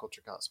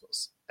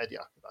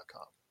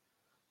 popculturecosmos@yahoo.com.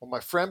 Well,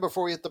 my friend,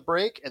 before we hit the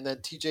break, and then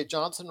TJ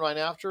Johnson right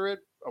after it,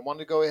 I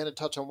wanted to go ahead and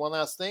touch on one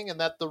last thing, and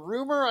that the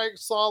rumor I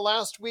saw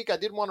last week, I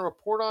didn't want to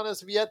report on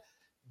as of yet,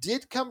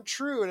 did come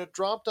true, and it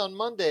dropped on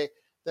Monday,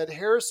 that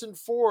Harrison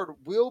Ford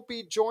will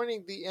be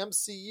joining the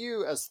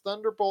MCU as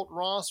Thunderbolt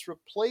Ross,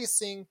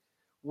 replacing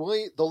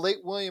the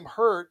late William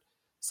Hurt.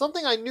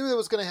 Something I knew that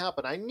was going to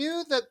happen. I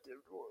knew that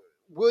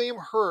William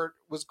Hurt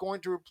was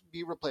going to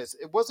be replaced.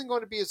 It wasn't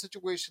going to be a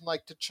situation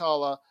like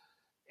T'Challa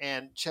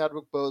and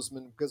Chadwick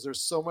Boseman, because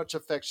there's so much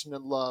affection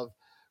and love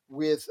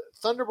with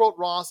Thunderbolt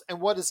Ross and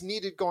what is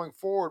needed going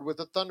forward with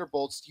the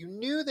Thunderbolts. You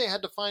knew they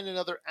had to find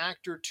another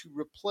actor to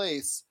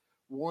replace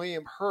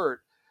William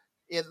Hurt.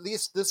 At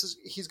least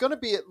he's going to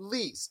be at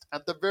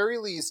the very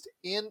least,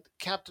 in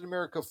Captain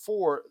America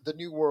 4, The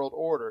New World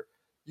Order.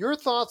 Your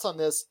thoughts on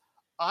this?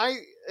 I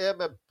am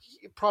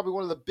probably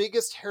one of the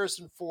biggest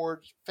Harrison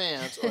Ford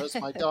fans, or as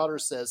my daughter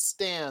says,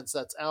 stans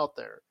that's out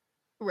there.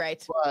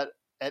 Right. But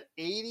at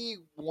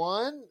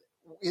 81,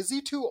 is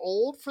he too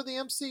old for the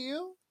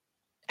MCU?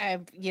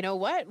 You know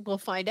what? We'll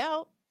find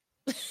out.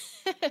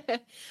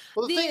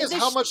 Well, the thing is,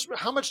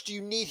 how much do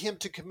you need him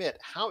to commit?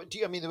 With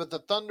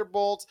the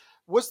Thunderbolts,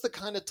 what's the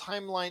kind of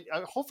timeline?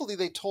 Hopefully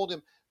they told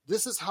him,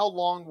 this is how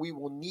long we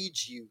will need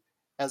you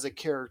as a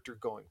character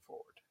going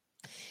forward.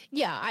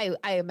 Yeah,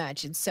 I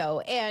imagine so.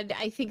 And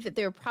I think that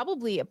they're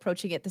probably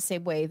approaching it the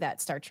same way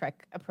that Star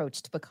Trek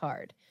approached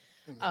Picard.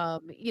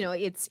 Mm-hmm.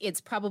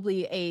 It's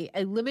probably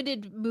a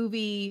limited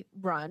movie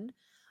run,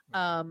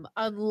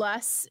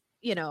 unless,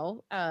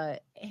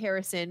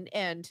 Harrison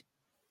and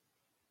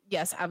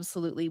Yes,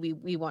 absolutely.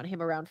 We want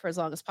him around for as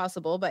long as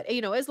possible, but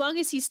as long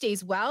as he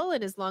stays well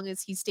and as long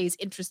as he stays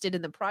interested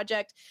in the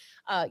project,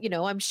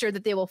 I'm sure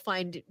that they will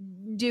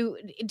do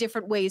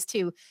different ways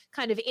to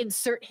kind of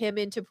insert him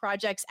into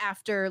projects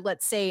after,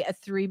 let's say, a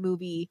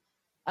 3-movie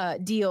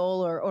deal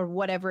or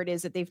whatever it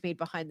is that they've made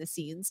behind the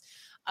scenes.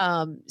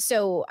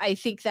 So I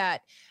think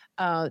that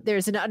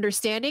there's an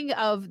understanding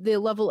of the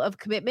level of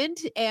commitment,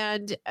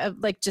 and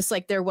just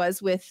like there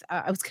was with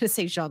I was going to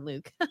say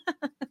Jean-Luc.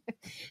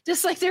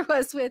 Just like there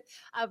was with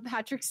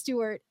Patrick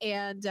Stewart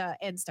and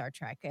Star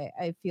Trek.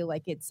 I feel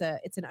like it's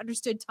an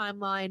understood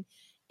timeline,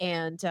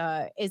 and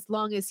as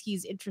long as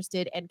he's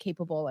interested and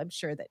capable, I'm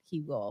sure that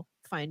he will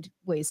find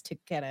ways to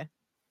kind of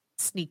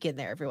sneak in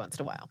there every once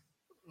in a while.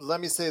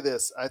 Let me say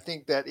this. I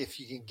think that if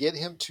you can get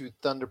him to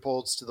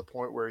Thunderbolts to the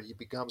point where he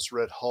becomes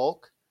Red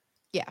Hulk,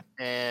 yeah,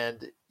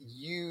 and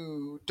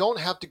you don't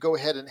have to go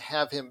ahead and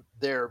have him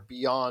there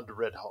beyond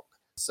Red Hulk.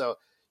 So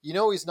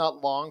he's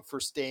not long for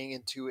staying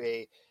into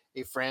a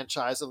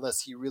franchise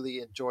unless he really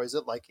enjoys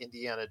it, like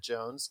Indiana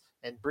Jones,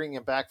 and bringing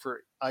him back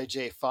for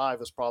IJ5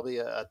 was probably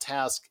a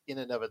task in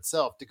and of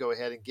itself to go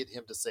ahead and get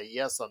him to say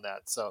yes on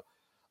that. So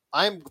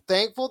I'm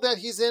thankful that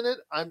he's in it.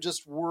 I'm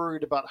just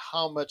worried about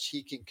how much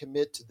he can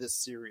commit to this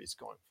series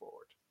going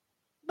forward.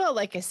 Well,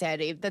 like I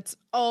said, Abe, that's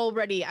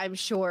already, I'm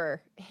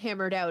sure,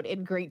 hammered out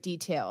in great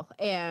detail.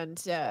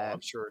 And I'm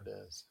sure it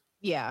is.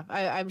 Yeah,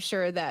 I'm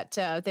sure that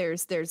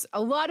there's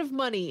a lot of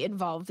money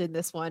involved in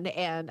this one,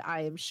 and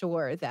I am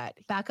sure that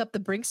back up the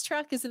Brinks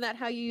truck. Isn't that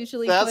how you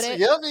usually put it?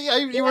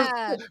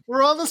 Yeah,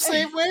 we're on the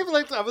same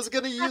wavelength. I was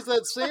going to use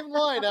that same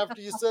line after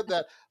you said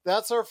that.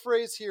 That's our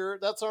phrase here.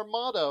 That's our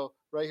motto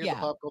right here at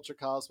the Pop Culture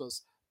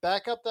Cosmos.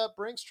 Back up that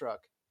Brinks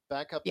truck.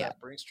 Back up that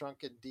Brinks truck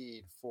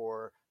indeed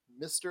for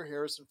Mr.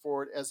 Harrison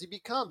Ford as he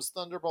becomes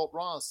Thunderbolt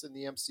Ross in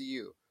the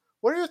MCU.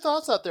 What are your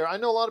thoughts out there? I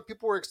know a lot of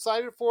people were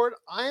excited for it.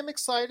 I am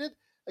excited.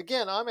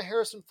 Again, I'm a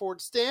Harrison Ford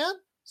stan,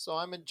 so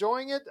I'm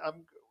enjoying it.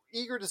 I'm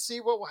eager to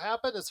see what will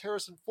happen as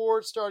Harrison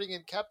Ford starting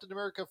in Captain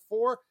America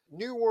 4,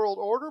 New World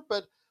Order.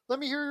 But let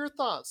me hear your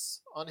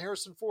thoughts on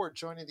Harrison Ford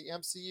joining the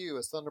MCU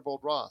as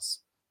Thunderbolt Ross.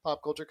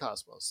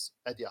 PopCultureCosmos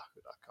at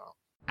yahoo.com.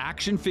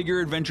 Action Figure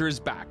Adventure is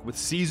back with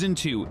Season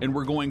 2, and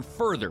we're going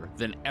further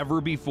than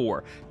ever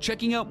before,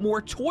 checking out more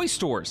toy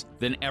stores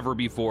than ever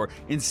before,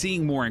 and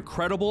seeing more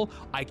incredible,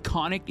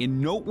 iconic, and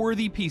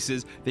noteworthy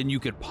pieces than you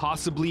could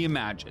possibly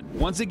imagine.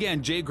 Once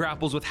again, Jay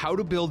grapples with how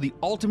to build the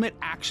ultimate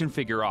action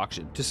figure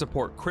auction to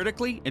support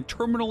critically and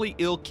terminally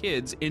ill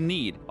kids in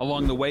need.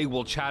 Along the way,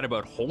 we'll chat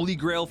about Holy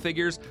Grail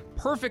figures,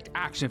 perfect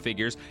action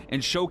figures,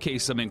 and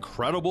showcase some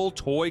incredible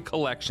toy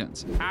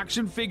collections.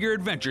 Action Figure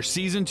Adventure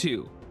Season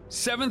 2.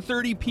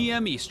 7:30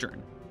 p.m.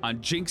 Eastern on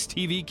Jinx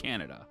TV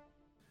Canada.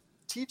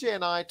 TJ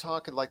and I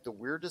talk at like the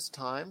weirdest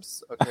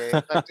times. Okay,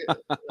 in fact,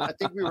 I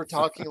think we were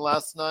talking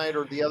last night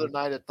or the other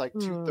night at like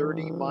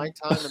 2:30 my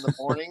time in the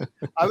morning.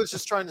 I was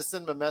just trying to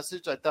send him a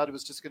message. I thought it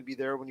was just going to be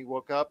there when he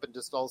woke up, and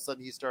just all of a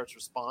sudden he starts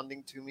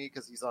responding to me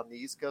because he's on the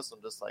East Coast.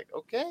 I'm just like,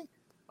 okay,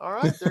 all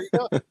right, there you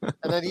go.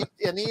 And then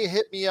he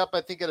hit me up,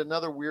 I think, at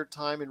another weird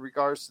time in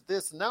regards to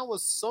this, and that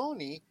was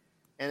Sony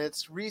and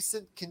its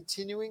recent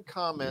continuing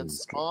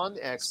comments on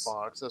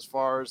Xbox as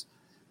far as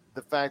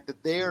the fact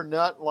that they are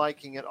not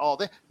liking it all.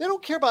 They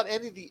don't care about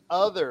any of the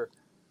other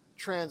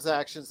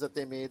transactions that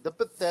they made. The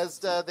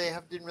Bethesda,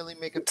 didn't really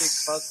make a big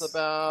fuss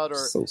about,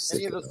 or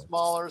any of the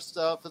smaller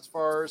stuff as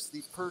far as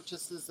the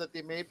purchases that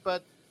they made.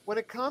 But when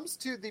it comes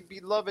to the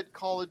beloved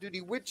Call of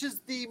Duty, which is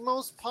the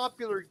most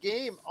popular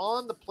game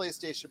on the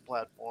PlayStation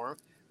platform,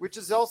 which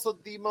is also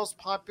the most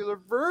popular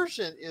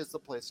version is the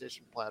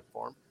PlayStation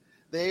platform,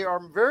 they are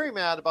very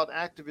mad about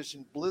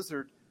Activision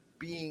Blizzard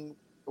being,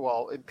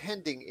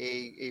 impending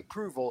a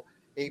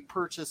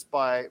purchase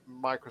by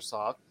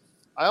Microsoft.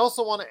 I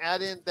also want to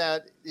add in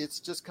that it's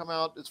just come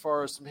out as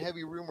far as some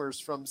heavy rumors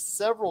from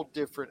several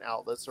different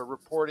outlets are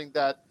reporting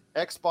that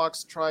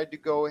Xbox tried to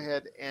go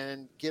ahead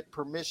and get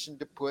permission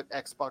to put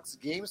Xbox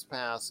Games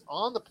Pass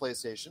on the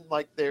PlayStation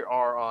like they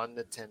are on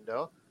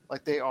Nintendo,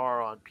 like they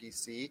are on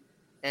PC,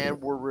 and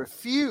were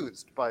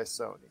refused by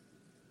Sony.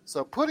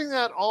 So putting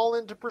that all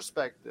into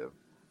perspective,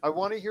 I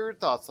want to hear your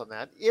thoughts on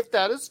that. If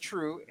that is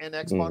true, and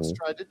Xbox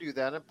tried to do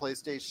that, and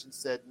PlayStation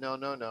said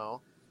no,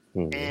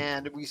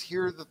 and we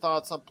hear the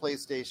thoughts on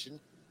PlayStation.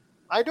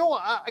 I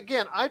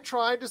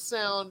try to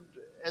sound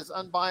as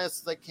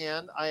unbiased as I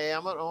can. I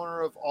am an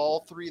owner of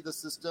all three of the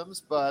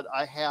systems, but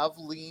I have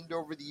leaned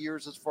over the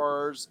years as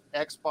far as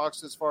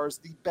Xbox, as far as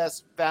the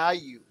best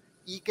value,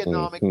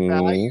 economic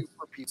value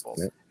for people.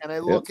 And I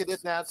look at it in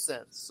that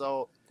sense.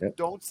 So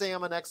don't say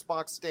I'm an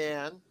Xbox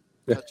stan.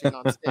 Touching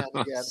on Stan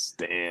again.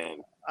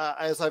 Stan.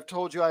 As I've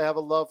told you, I have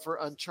a love for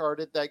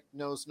Uncharted that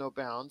knows no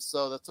bounds.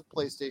 So that's a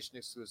PlayStation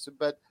exclusive.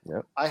 But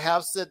I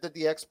have said that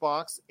the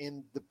Xbox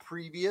in the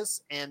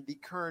previous and the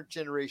current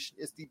generation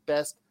is the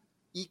best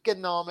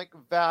economic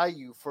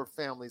value for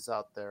families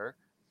out there.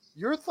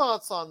 Your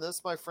thoughts on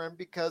this, my friend?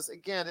 Because,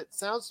 again, it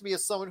sounds to me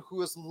as someone who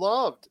has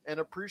loved and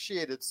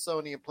appreciated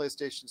Sony and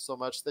PlayStation so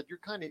much that you're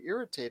kind of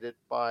irritated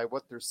by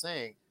what they're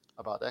saying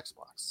about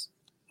Xbox.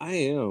 I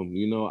am.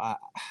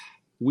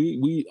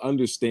 We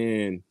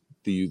understand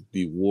the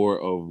war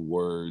of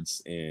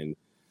words and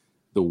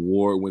the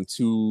war when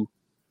two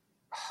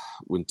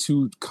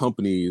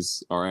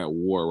companies are at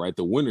war, right?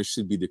 The winners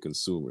should be the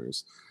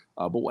consumers.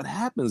 But what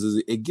happens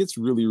is it gets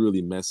really,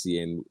 really messy.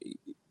 And,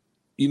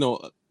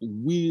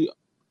 we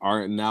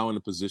are now in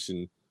a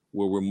position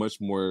where we're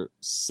much more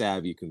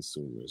savvy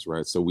consumers,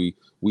 right? So we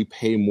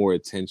pay more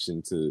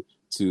attention to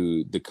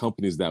the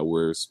companies that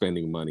we're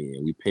spending money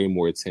in. We pay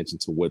more attention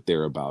to what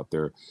they're about,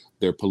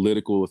 their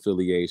political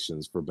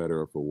affiliations, for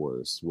better or for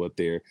worse, what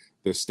their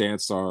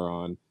stance are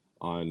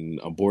on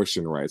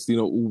abortion rights,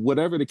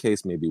 whatever the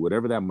case may be,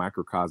 whatever that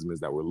microcosm is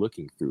that we're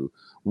looking through,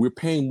 we're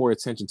paying more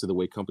attention to the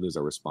way companies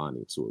are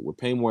responding to it. We're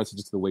paying more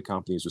attention to the way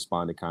companies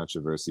respond to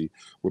controversy.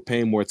 We're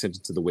paying more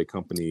attention to the way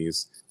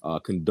companies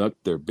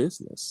conduct their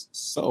business.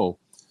 So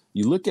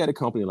you look at a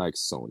company like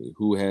Sony,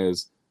 who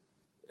has,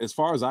 as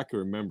far as I can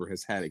remember,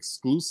 has had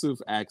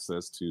exclusive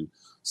access to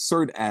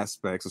certain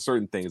aspects or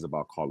certain things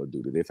about Call of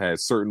Duty. They've had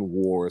certain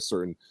wars,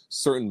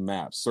 certain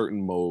maps,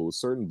 certain modes,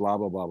 certain blah,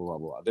 blah, blah, blah,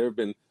 blah. There have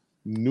been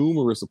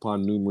numerous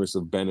upon numerous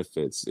of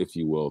benefits, if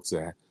you will,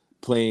 to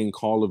playing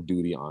Call of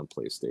Duty on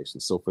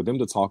PlayStation. So for them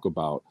to talk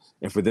about,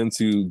 and for them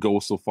to go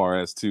so far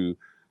as to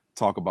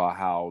talk about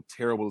how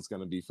terrible it's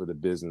going to be for the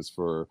business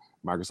for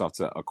Microsoft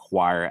to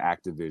acquire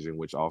Activision,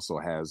 which also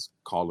has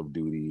Call of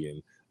Duty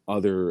and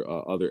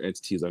other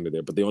entities under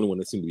there, but the only one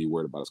that seem to be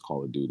worried about is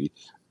Call of Duty.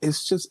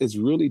 It's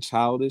really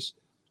childish.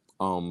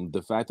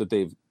 The fact that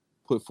they've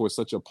put forth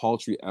such a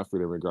paltry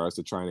effort in regards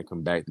to trying to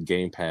combat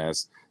Game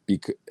Pass,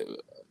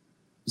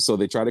 so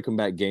they try to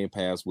combat Game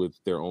Pass with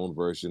their own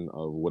version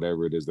of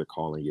whatever it is they're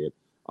calling it.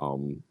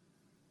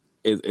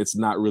 It's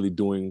not really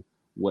doing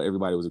what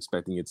everybody was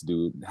expecting it to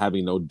do,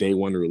 having no day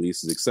one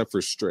releases except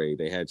for Stray.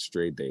 They had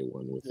Stray day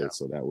one with it,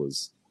 so that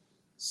was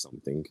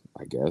something,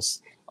 I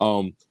guess.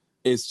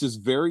 It's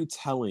just very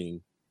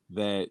telling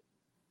that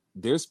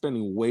they're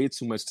spending way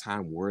too much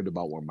time worried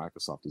about what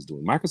Microsoft is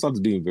doing. Microsoft is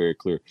being very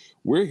clear.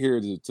 We're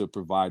here to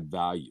provide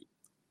value.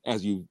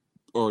 As you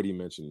already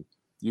mentioned,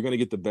 you're going to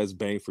get the best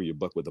bang for your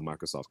buck with the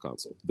Microsoft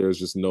console.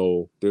 There's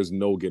no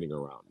getting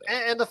around that.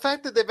 And the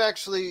fact that they've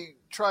actually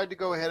tried to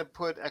go ahead and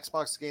put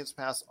Xbox Games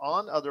Pass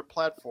on other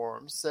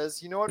platforms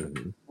says, you know what,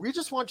 we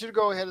just want you to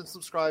go ahead and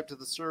subscribe to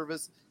the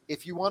service.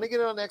 If you want to get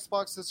it on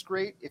Xbox, that's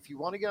great. If you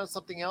want to get on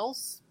something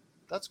else,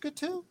 that's good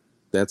too.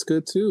 That's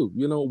good too.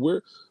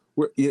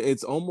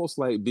 It's almost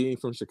like being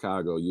from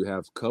Chicago. You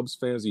have Cubs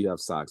fans, you have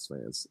Sox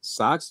fans.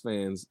 Sox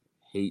fans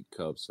hate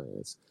Cubs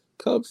fans.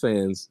 Cubs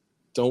fans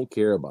don't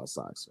care about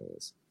Sox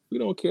fans. We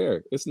don't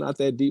care. It's not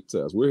that deep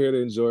to us. We're here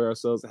to enjoy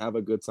ourselves, have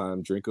a good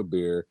time, drink a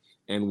beer,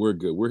 and we're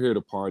good. We're here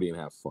to party and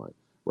have fun,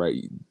 right?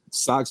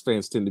 Sox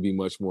fans tend to be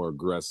much more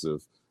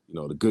aggressive.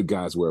 The good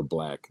guys wear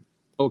black.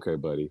 Okay,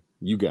 buddy,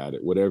 you got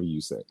it. Whatever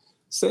you say.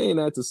 Saying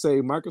that to say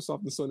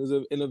Microsoft and Sony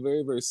is in a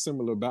very, very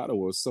similar battle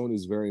where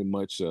Sony's very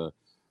much,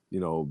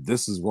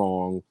 this is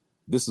wrong.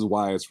 This is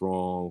why it's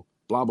wrong.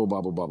 Blah, blah,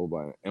 blah, blah, blah, blah,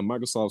 blah. And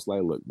Microsoft's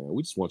like, look, man,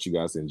 we just want you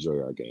guys to enjoy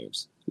our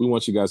games. We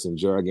want you guys to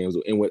enjoy our games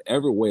in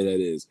whatever way that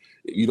is.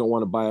 If you don't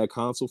want to buy a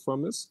console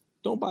from us,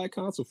 don't buy a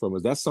console from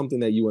us. That's something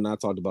that you and I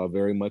talked about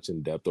very much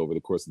in depth over the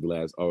course of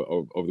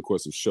over the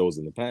course of shows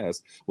in the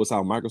past, was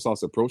how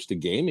Microsoft's approach to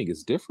gaming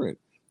is different.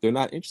 They're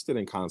not interested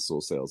in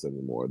console sales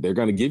anymore. They're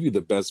going to give you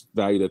the best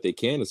value that they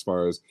can as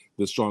far as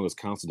the strongest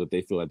console that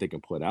they feel like they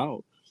can put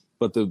out.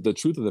 But the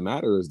truth of the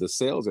matter is the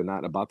sales are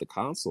not about the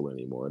console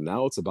anymore.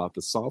 Now it's about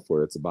the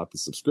software. It's about the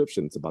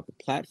subscription. It's about the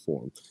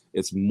platform.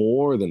 It's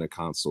more than a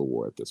console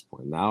war at this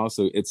point. Now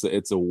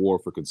it's a war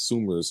for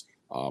consumers'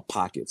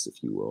 pockets,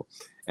 if you will.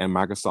 And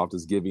Microsoft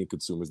is giving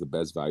consumers the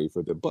best value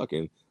for their buck.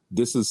 And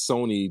this is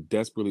Sony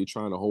desperately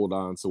trying to hold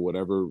on to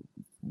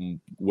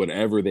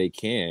whatever they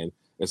can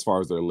as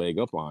far as their leg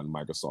up on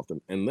Microsoft.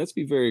 And let's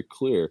be very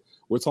clear,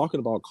 we're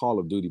talking about Call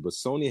of Duty, but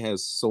Sony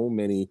has so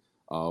many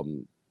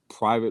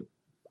private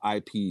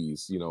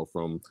IPs,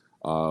 from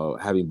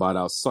having bought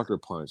out Sucker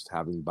Punch,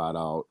 having bought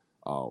out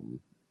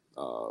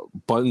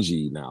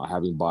Bungie now,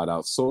 having bought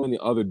out so many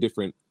other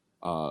different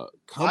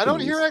companies. I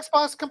don't hear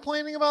Xbox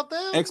complaining about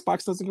that.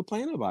 Xbox doesn't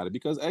complain about it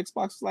because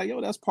Xbox is like,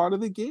 that's part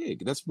of the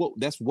gig. That's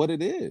what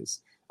it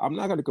is. I'm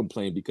not going to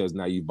complain because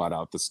now you bought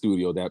out the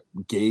studio that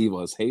gave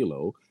us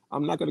Halo.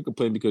 I'm not going to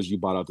complain because you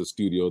bought out the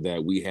studio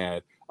that we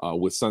had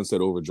with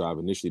Sunset Overdrive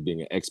initially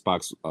being an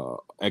Xbox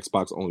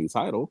only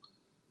title.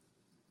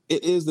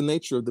 It is the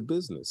nature of the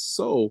business.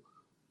 So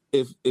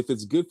if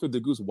it's good for the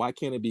goose, why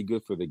can't it be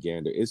good for the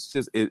gander? It's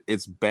just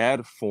it's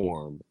bad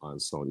form on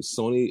Sony.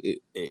 Sony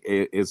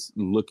is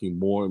looking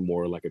more and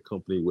more like a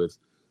company with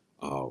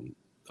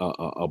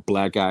a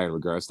black eye in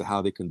regards to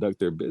how they conduct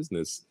their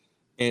business,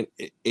 and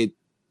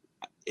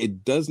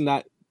it does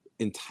not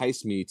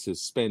entice me to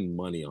spend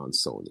money on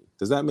Sony.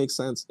 Does that make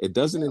sense? It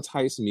doesn't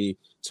entice me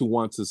to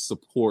want to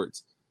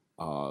support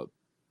them.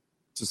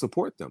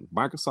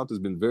 Microsoft has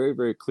been very,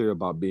 very clear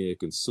about being a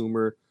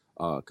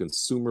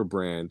consumer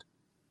brand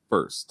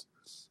first.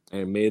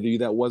 And maybe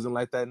that wasn't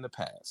like that in the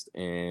past.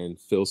 And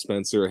Phil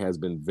Spencer has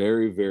been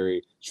very,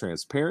 very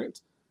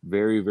transparent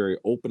very, very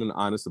open and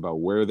honest about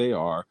where they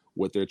are,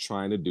 what they're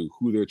trying to do,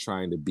 who they're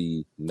trying to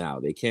be now.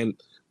 They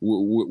can't,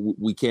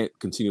 we can't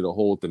continue to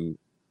hold them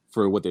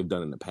for what they've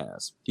done in the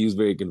past. He's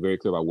very clear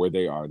about where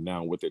they are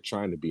now, what they're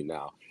trying to be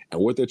now. And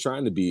what they're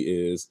trying to be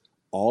is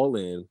all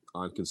in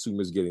on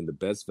consumers getting the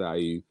best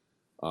value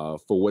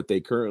for what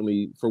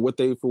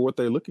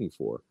they're looking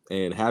for.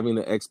 And having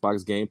the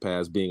Xbox Game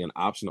Pass being an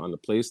option on the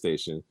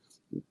PlayStation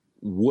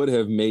would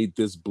have made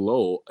this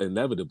blow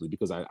inevitably,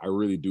 because I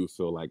really do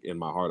feel like in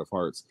my heart of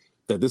hearts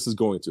that this is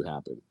going to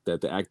happen,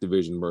 that the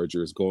Activision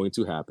merger is going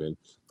to happen,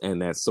 and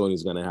that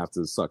Sony's going to have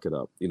to suck it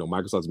up. You know,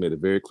 Microsoft's made it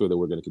very clear that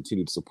we're going to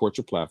continue to support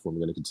your platform. We're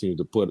going to continue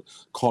to put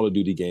Call of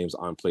Duty games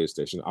on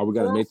PlayStation. Are we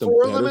going to make them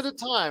for better? a limited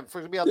time? For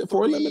a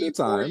limited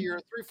time,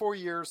 3-4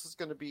 years is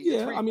going to be.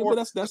 Yeah, I mean, but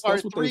that's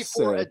what they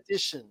said.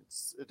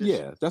 Additions.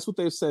 Yeah, that's what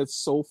they've said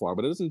so far.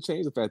 But it doesn't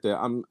change the fact that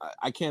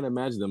I can't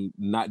imagine them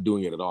not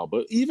doing it at all.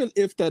 But even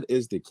if that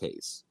is the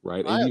case,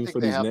 right? I even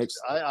for these next,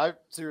 I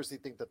seriously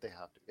think that they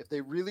have to. If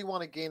they really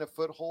want to gain a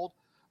foothold,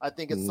 I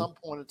think at some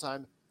point in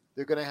time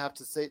they're going to have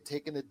to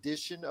take an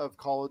edition of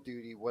Call of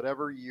Duty,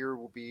 whatever year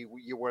will be,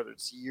 whether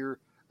it's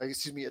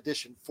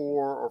edition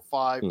 4 or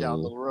 5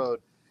 down the road,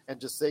 and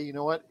just say, you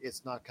know what,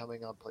 it's not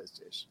coming on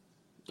PlayStation.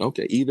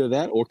 Okay, either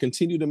that or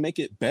continue to make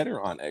it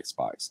better on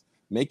Xbox.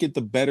 Make it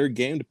the better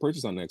game to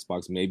purchase on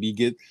Xbox. Maybe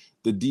get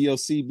the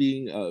DLC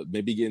being,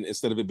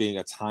 instead of it being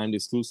a timed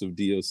exclusive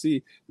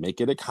DLC, make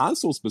it a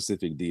console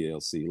specific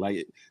DLC.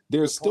 Like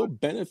there's still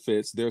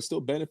benefits. There are still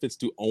benefits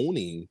to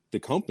owning the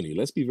company.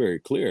 Let's be very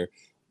clear.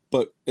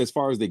 But as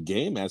far as the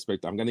game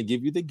aspect, I'm going to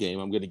give you the game.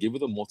 I'm going to give you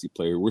the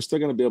multiplayer. We're still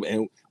going to be able,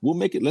 and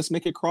let's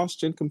make it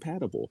cross-gen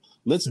compatible.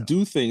 Let's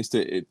do things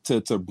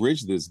to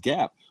bridge this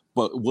gap.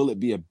 But will it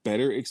be a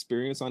better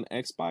experience on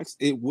Xbox?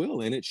 It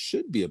will, and it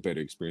should be a better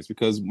experience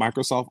because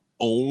Microsoft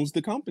owns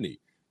the company.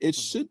 It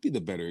should be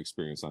the better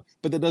experience on,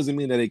 but that doesn't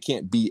mean that it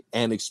can't be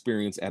an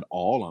experience at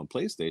all on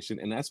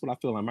PlayStation. And that's what I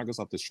feel like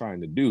Microsoft is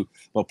trying to do.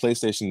 But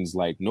PlayStation's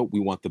like, nope, we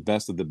want the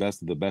best of the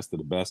best of the best of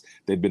the best.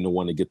 They've been the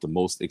one to get the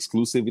most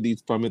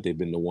exclusivity from it. They've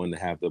been the one to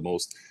have the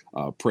most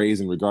praise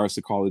in regards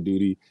to Call of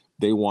Duty.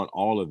 They want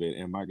all of it.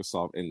 And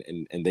Microsoft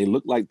and they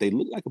look like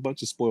a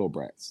bunch of spoiled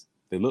brats.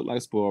 They look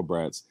like spoiled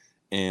brats.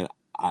 And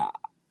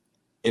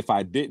if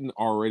I didn't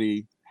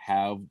already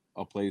have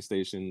a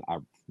PlayStation, I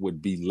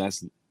would be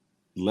less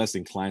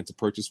inclined to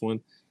purchase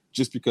one,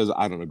 just because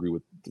I don't agree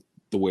with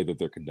the way that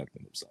they're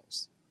conducting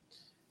themselves.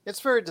 It's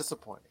very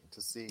disappointing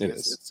to see.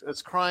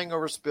 It's crying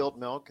over spilled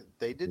milk.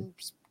 They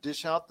didn't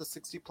dish out the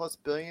 $60+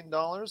 billion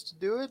to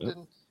do it,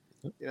 and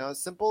as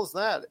simple as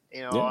that.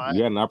 You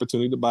had an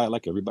opportunity to buy it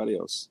like everybody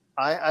else.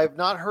 I've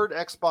not heard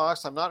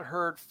Xbox. I've not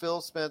heard Phil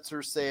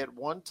Spencer say at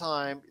one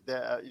time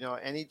that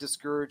any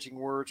discouraging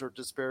words or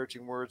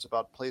disparaging words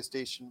about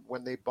PlayStation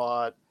when they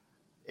bought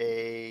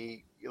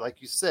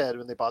like you said,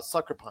 when they bought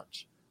Sucker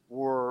Punch,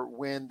 or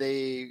when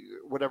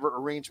whatever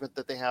arrangement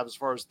that they have as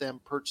far as them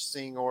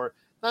purchasing, or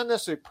not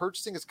necessarily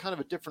purchasing. It's kind of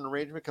a different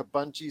arrangement because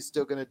Bungie's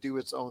still going to do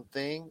its own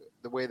thing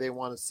the way they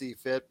want to see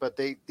fit, but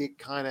they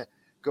kind of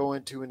go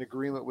into an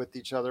agreement with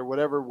each other,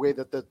 whatever way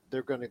that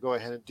they're going to go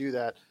ahead and do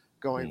that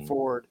going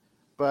forward.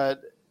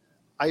 But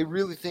I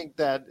really think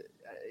that,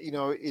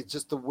 it's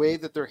just the way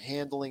that they're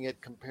handling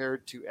it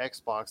compared to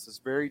Xbox is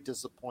very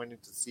disappointing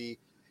to see.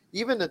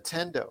 Even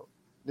Nintendo,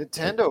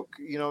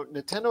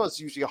 Nintendo is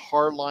usually a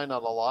hard line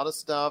on a lot of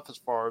stuff as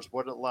far as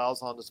what it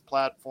allows on its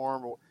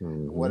platform,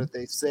 what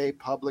they say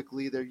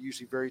publicly. They're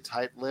usually very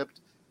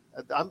tight-lipped.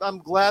 I'm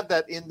glad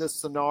that in this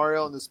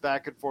scenario and this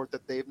back and forth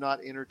that they've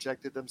not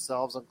interjected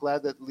themselves. I'm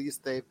glad that at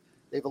least they've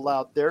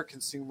allowed their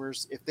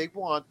consumers, if they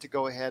want, to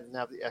go ahead and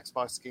have the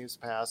Xbox Games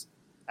Pass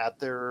at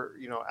their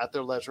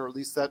leisure. At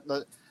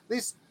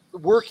least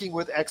working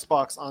with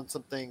Xbox on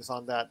some things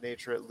on that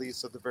nature, at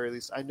the very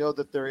least. I know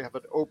that they have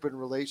an open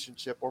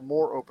relationship, or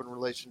more open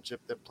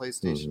relationship than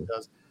PlayStation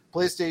does.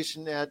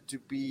 PlayStation had to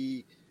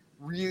be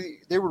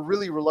they were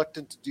really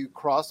reluctant to do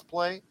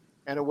crossplay,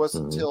 and it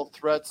wasn't until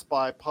threats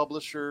by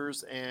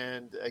publishers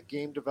and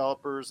game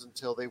developers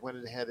until they went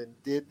ahead and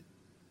did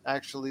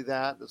actually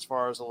that, as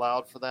far as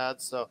allowed for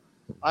that. So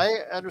I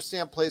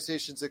understand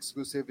PlayStation's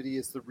exclusivity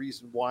is the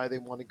reason why they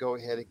want to go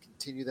ahead and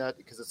continue that,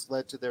 because it's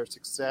led to their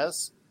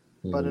success.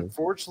 But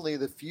unfortunately,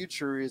 the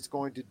future is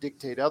going to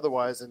dictate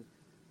otherwise, and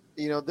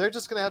they're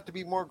just going to have to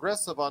be more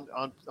aggressive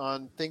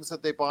on things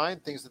that they buy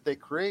and things that they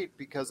create,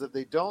 because if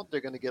they don't,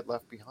 they're going to get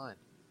left behind.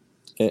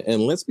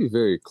 And let's be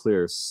very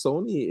clear,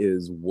 Sony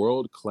is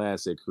world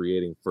class at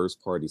creating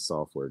first-party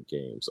software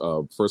games.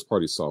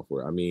 First-party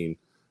software. I mean,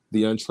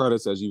 the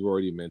Uncharted, as you've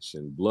already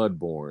mentioned,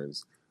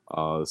 Bloodborne's,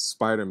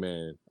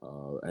 Spider-Man,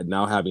 and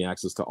now having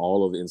access to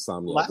all of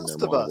Insomniac and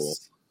their Marvel.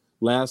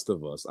 Last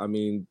of Us. I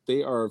mean,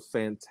 they are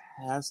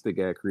fantastic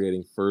at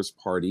creating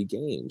first-party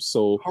games.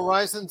 So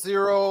Horizon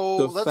Zero,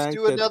 let's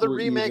do another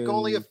remake.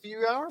 Only a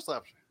few hours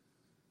left.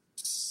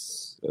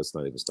 Let's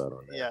not even start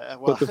on that. Yeah,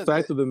 well, but the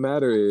fact of the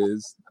matter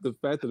is,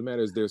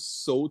 they're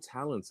so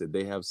talented.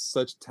 They have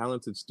such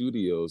talented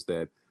studios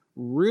that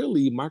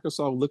really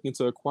Microsoft looking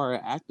to acquire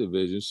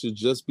Activision should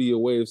just be a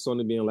way of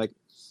Sony being like,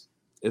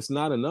 It's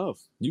not enough.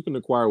 You can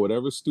acquire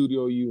whatever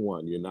studio you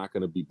want. You're not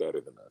going to be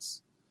better than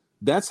us.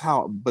 That's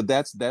how, but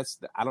that's,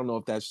 I don't know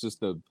if that's just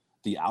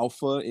the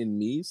alpha in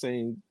me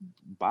saying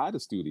buy the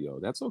studio.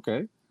 That's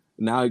okay.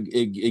 Now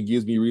it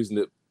gives me reason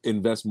to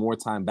invest more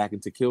time back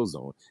into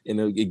Killzone. And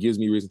it gives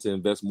me reason to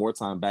invest more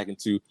time back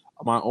into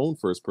my own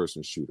first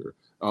person shooter.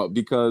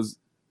 Because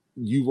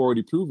you've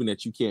already proven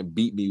that you can't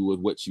beat me with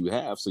what you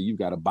have. So you've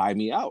got to buy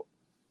me out.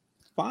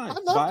 Fine.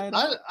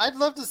 I'd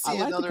love to see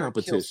another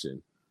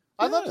competition.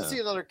 I'd love to see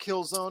another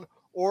Killzone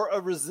or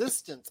a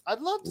Resistance.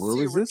 I'd love to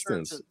see a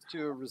return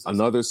to a Resistance.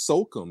 Another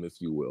SOCOM,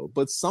 if you will,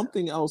 but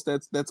something else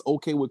that's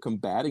okay with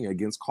combating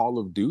against Call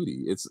of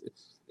Duty.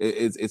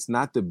 It's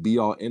not the be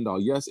all end all.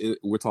 Yes,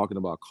 we're talking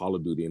about Call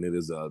of Duty, and it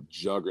is a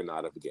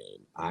juggernaut of a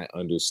game. I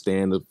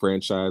understand the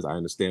franchise. I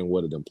understand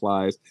what it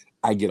implies.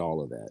 I get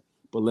all of that.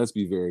 But let's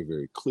be very,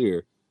 very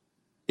clear.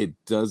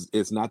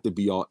 It's not the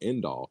be all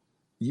end all.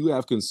 You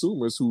have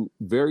consumers who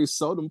very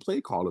seldom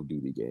play Call of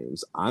Duty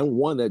games. I'm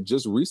one that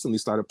just recently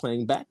started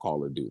playing back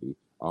Call of Duty,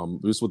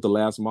 just with the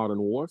last Modern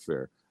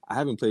Warfare. I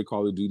haven't played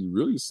Call of Duty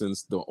really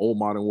since the old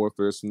Modern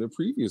Warfare from the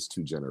previous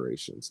 2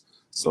 generations.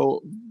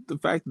 So the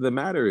fact of the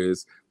matter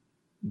is,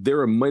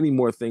 there are many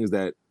more things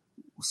that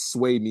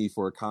sway me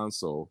for a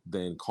console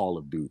than Call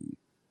of Duty.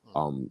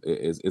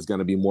 It's going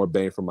to be more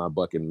bang for my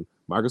buck, and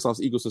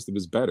Microsoft's ecosystem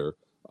is better.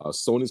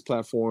 Sony's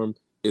platform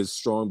is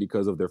strong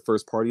because of their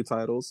first party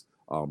titles.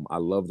 I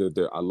love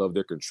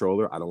their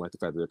controller. I don't like the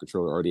fact that their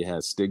controller already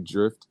has stick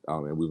drift,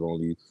 and we've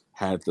only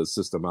had the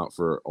system out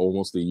for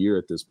almost a year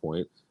at this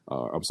point.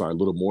 I'm sorry, a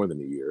little more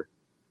than a year,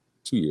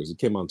 2 years. It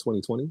came out in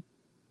 2020.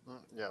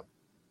 Yeah.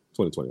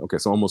 2020. Okay,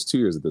 so almost 2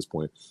 years at this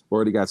point. We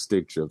already got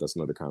stick drift. That's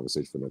another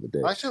conversation for another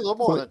day. Actually, a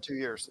little more than 2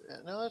 years.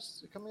 No,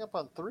 it's coming up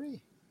on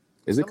 3.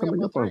 Is it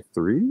coming up on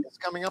 3? It's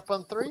coming up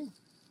on 3.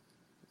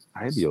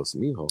 Ay Dios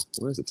mío.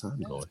 Where's the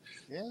time going?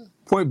 Yeah.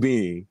 Point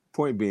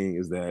being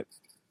is that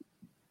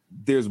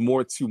there's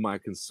more to my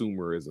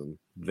consumerism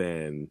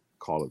than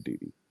Call of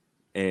Duty.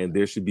 And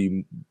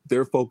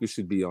their focus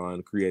should be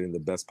on creating the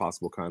best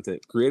possible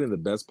content, creating the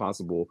best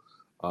possible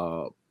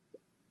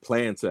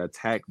plan to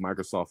attack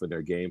Microsoft and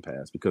their Game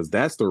Pass, because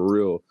that's the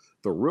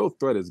real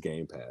threat is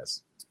Game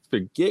Pass.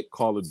 Forget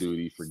Call of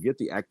Duty, forget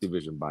the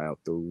Activision buyout.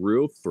 The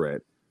real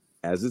threat,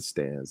 as it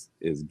stands,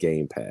 is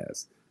Game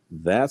Pass.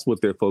 That's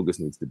what their focus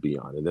needs to be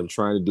on. And them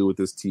trying to do with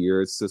this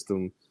tiered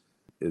system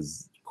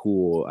is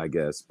cool, I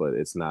guess, but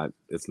it's not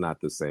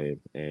the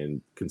same.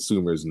 And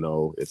consumers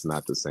know it's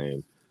not the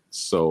same.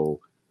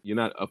 So you're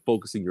not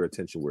focusing your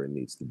attention where it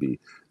needs to be.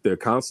 The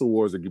console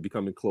wars are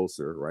becoming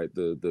closer, right?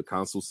 The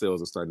console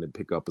sales are starting to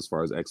pick up as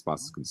far as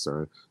Xbox is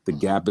concerned. The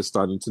gap is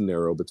starting to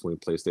narrow between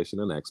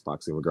PlayStation and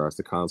Xbox in regards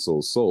to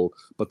consoles sold.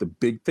 But the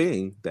big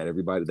thing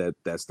that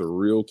that's the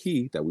real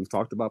key that we've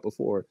talked about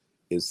before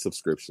is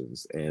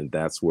subscriptions. And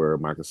that's where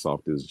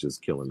Microsoft is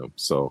just killing them.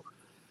 So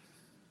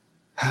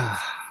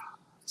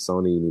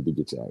Sony, you need to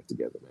get your act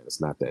together, man.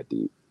 It's not that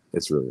deep.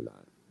 It's really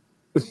not.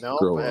 No,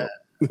 man.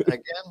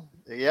 Again,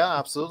 yeah,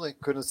 absolutely.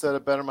 Couldn't have said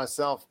it better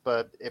myself.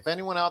 But if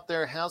anyone out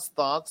there has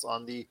thoughts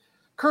on the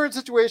current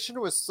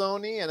situation with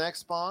Sony and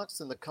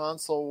Xbox and the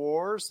console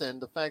wars and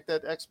the fact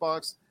that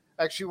Xbox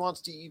actually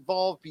wants to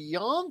evolve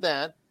beyond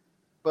that,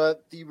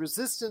 but the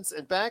resistance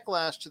and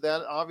backlash to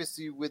that,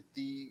 obviously with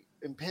the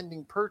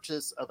impending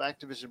purchase of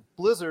Activision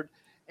Blizzard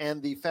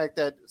and the fact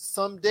that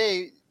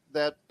someday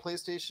that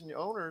PlayStation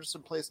owners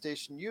and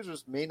PlayStation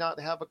users may not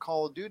have a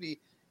Call of Duty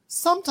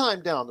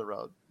sometime down the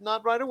road,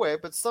 not right away,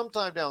 but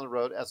sometime down the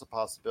road as a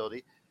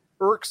possibility,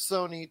 irks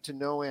Sony to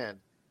no end.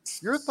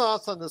 Your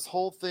thoughts on this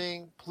whole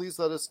thing, please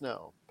let us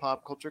know.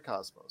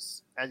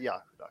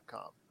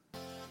 popculturecosmos@yahoo.com.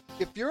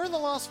 If you're in the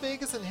Las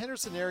Vegas and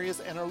Henderson areas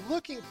and are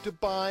looking to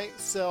buy,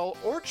 sell,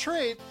 or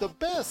trade the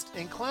best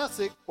in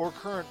classic or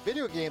current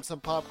video games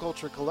and pop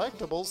culture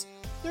collectibles,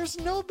 there's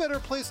no better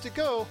place to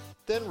go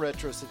than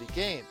Retro City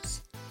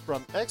Games.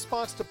 From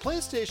Xbox to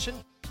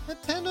PlayStation,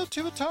 Nintendo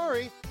to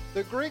Atari,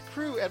 the great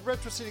crew at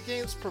Retro City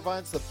Games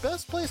provides the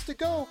best place to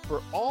go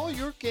for all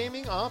your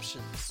gaming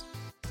options.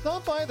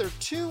 Stop by their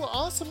 2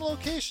 awesome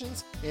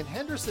locations in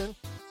Henderson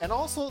and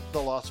also the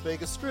Las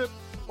Vegas Strip,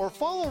 or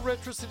follow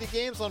Retro City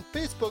Games on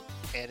Facebook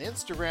and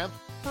Instagram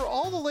for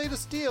all the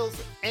latest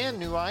deals and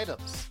new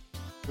items.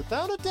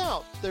 Without a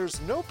doubt,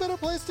 there's no better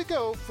place to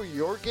go for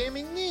your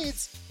gaming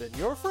needs than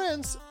your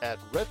friends at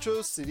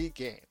Retro City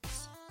Games.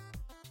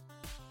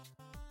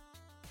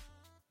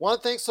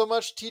 Want to thank so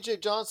much TJ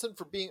Johnson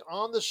for being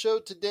on the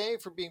show today,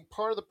 for being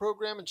part of the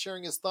program and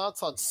sharing his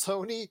thoughts on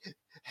Sony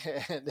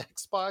and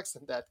Xbox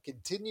and that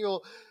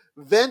continual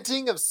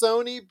venting of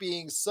Sony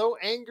being so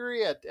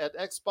angry at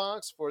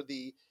Xbox for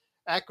the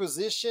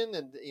acquisition.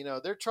 And, you know,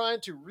 they're trying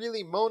to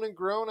really moan and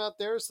groan out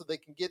there so they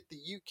can get the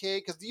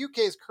UK, because the UK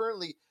is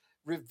currently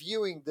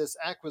reviewing this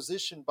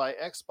acquisition by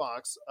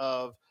Xbox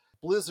of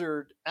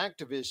Blizzard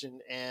Activision,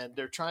 and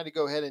they're trying to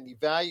go ahead and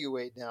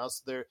evaluate now.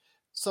 So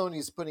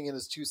Sony's putting in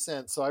his 2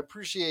 cents. So I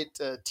appreciate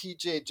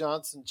TJ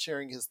Johnson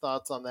sharing his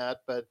thoughts on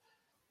that. But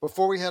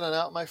Before we head on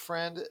out, my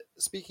friend,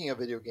 speaking of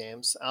video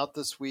games, out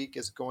this week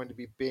is going to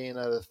be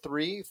Bayonetta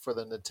 3 for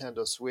the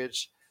Nintendo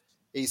Switch,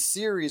 a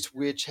series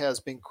which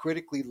has been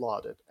critically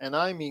lauded. And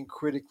I mean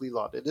critically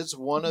lauded. It's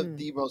one of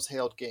the most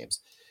hailed games.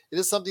 It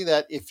is something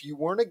that if you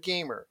weren't a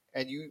gamer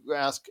and you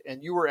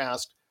were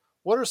asked,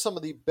 what are some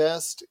of the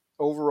best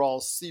overall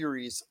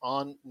series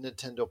on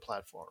Nintendo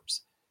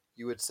platforms?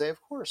 You would say,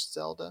 of course,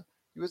 Zelda.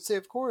 You would say,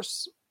 of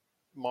course,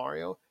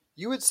 Mario.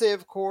 You would say,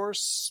 of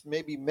course,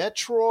 maybe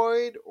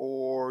Metroid,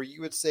 or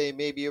you would say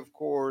maybe, of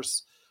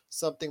course,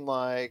 something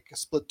like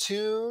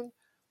Splatoon.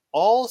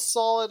 All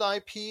solid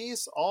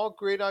IPs, all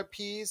great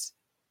IPs,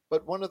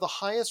 but one of the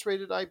highest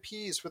rated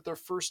IPs with their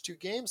first two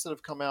games that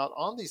have come out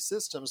on these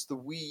systems, the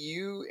Wii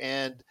U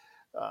and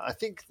I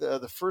think the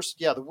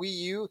Wii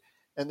U,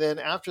 and then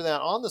after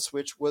that on the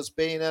Switch was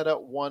Bayonetta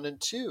 1 and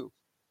 2.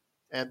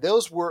 And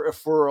those were,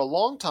 for a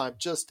long time,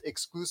 just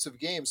exclusive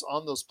games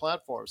on those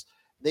platforms.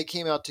 They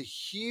came out to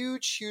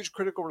huge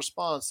critical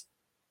response,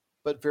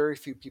 but very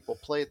few people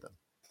played them.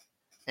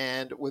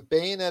 And with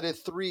Bayonetta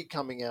 3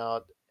 coming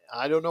out,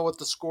 I don't know what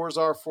the scores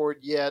are for it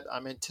yet.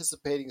 I'm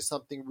anticipating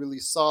something really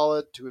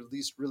solid to at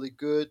least really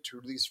good to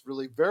at least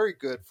really very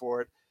good for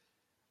it.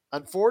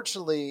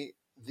 Unfortunately,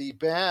 the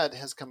bad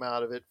has come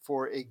out of it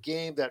for a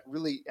game that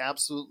really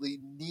absolutely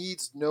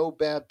needs no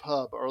bad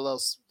pub, or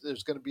else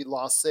there's going to be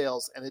lost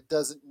sales. And it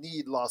doesn't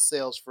need lost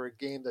sales for a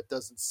game that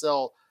doesn't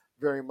sell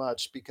very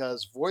much,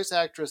 because voice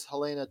actress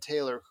Helena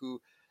Taylor, who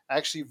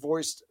actually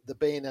voiced the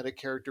Bayonetta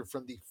character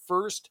from the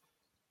first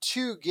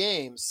two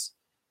games,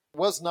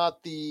 was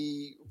not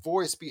the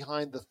voice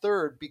behind the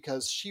third,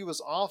 because she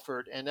was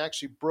offered and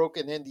actually broke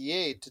an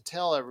NDA to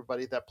tell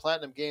everybody that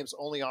Platinum Games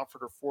only offered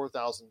her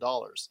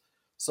 $4,000.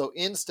 So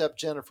in stepped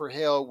Jennifer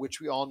Hale,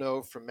 which we all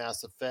know from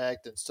Mass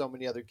Effect and so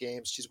many other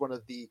games. She's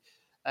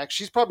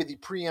she's probably the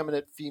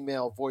preeminent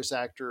female voice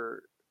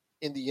actor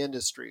in the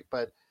industry.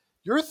 But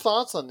your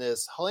thoughts on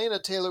this? Helena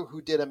Taylor,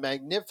 who did a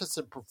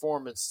magnificent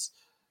performance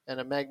and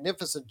a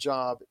magnificent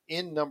job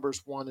in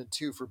numbers 1 and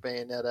 2 for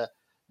Bayonetta,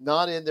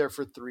 not in there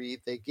for 3.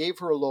 They gave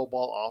her a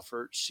lowball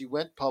offer. She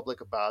went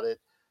public about it.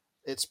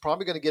 It's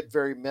probably going to get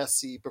very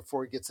messy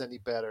before it gets any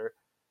better.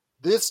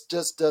 This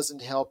just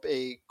doesn't help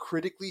a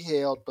critically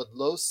hailed but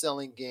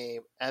low-selling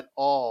game at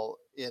all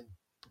in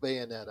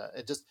Bayonetta.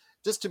 It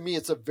just to me,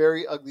 it's a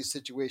very ugly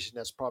situation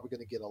that's probably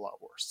going to get a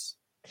lot worse.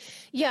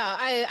 Yeah,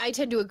 I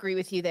tend to agree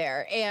with you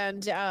there.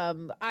 And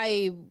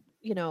I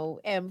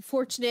am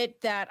fortunate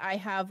that I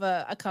have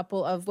a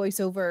couple of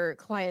voiceover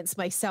clients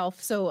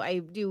myself. So I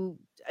do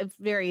a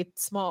very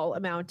small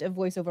amount of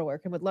voiceover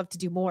work and would love to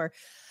do more.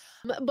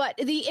 But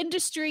the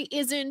industry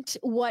isn't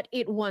what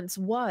it once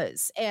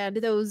was. And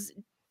those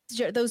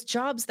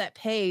jobs that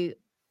pay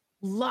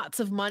lots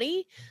of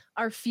money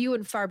are few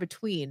and far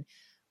between.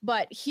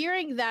 But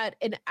hearing that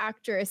a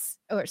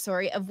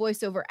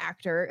voiceover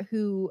actor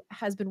who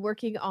has been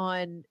working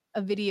on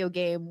a video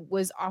game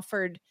was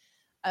offered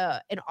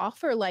an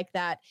offer like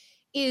that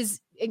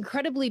is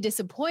incredibly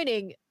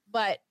disappointing,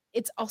 but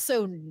it's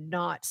also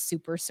not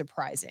super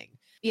surprising,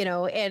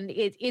 and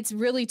it's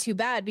really too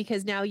bad,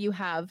 because now you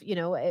have,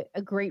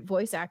 a great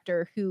voice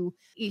actor who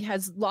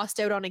has lost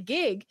out on a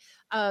gig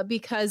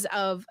because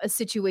of a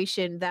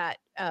situation that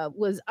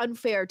was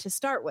unfair to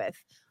start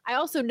with. I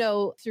also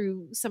know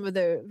through some of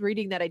the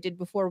reading that I did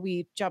before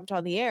we jumped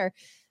on the air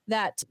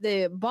that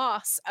the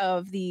boss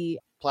of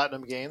the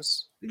Platinum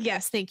Games.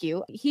 Yes, thank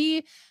you.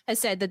 He has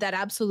said that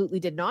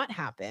absolutely did not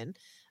happen,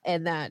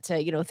 and that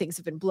things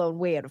have been blown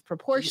way out of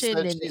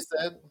proportion. She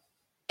said.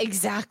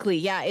 Exactly.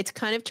 Yeah, it's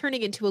kind of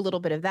turning into a little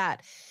bit of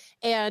that.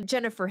 And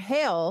Jennifer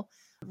Hale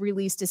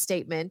released a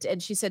statement,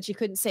 and she said she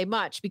couldn't say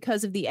much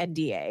because of the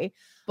NDA,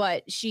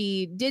 but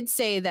she did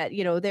say that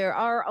there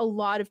are a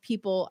lot of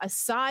people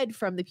aside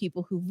from the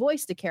people who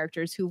voiced the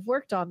characters who've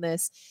worked on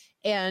this,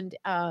 and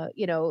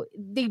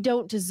they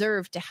don't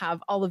deserve to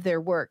have all of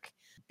their work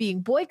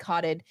being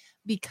boycotted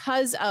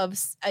because of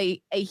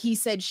a he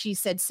said, she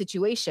said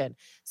situation.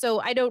 So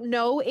I don't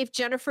know if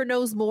Jennifer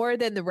knows more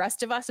than the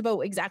rest of us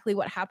about exactly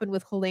what happened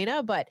with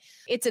Helena, but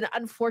it's an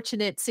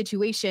unfortunate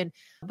situation.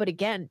 But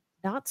again,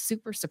 not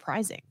super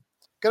surprising.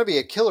 Going to be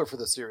a killer for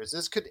the series.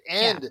 This could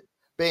end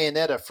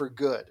Bayonetta for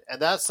good.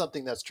 And that's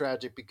something that's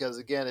tragic, because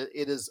again,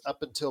 it is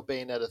up until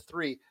Bayonetta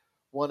 3,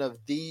 one of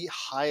the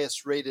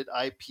highest rated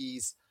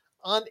IPs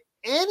on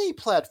any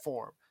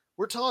platform.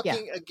 We're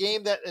talking a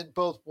game that in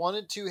both 1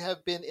 and 2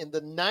 have been in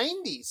the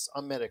 90s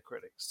on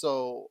Metacritic.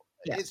 So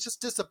it's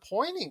just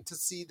disappointing to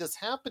see this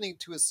happening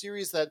to a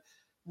series that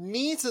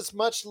needs as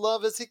much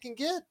love as it can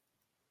get.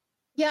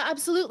 Yeah,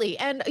 absolutely.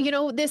 And,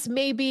 this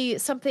may be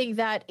something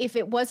that if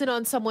it wasn't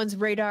on someone's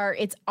radar,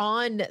 it's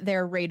on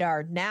their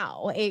radar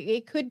now.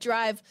 It could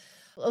drive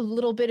a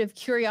little bit of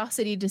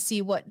curiosity to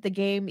see what the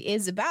game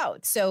is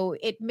about. So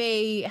it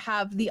may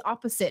have the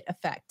opposite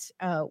effect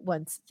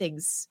once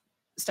things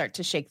start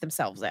to shake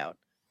themselves out.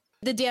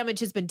 The damage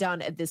has been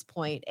done at this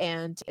point,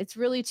 and it's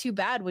really too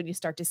bad when you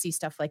start to see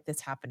stuff like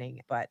this happening.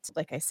 But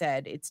like I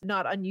said, it's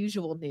not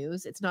unusual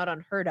news. It's not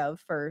unheard of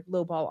for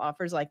lowball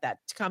offers like that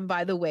to come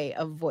by the way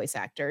of voice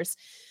actors.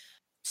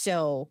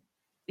 So,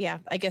 yeah,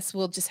 I guess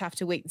we'll just have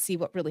to wait and see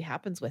what really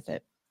happens with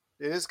it.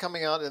 It is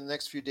coming out in the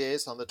next few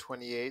days on the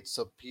 28th.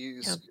 So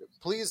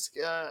please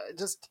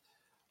just,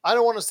 I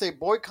don't want to say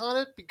boycott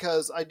it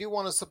because I do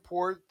want to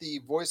support the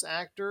voice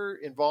actor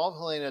involved,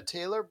 Helena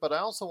Taylor, but I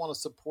also want to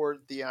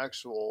support the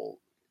actual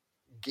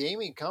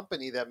gaming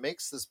company that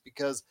makes this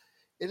because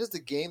it is a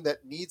game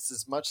that needs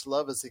as much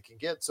love as it can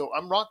get. So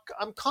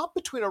I'm caught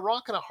between a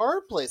rock and a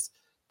hard place.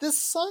 This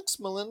sucks,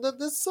 Melinda.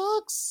 This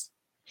sucks.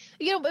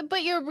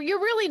 But you're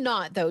really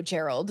not though,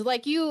 Gerald.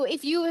 Like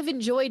if you have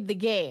enjoyed the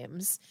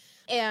games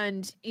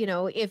and,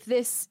 if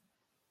this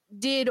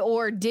did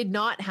or did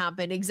not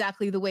happen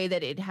exactly the way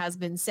that it has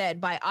been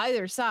said by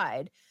either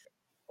side,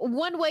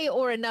 one way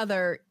or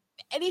another,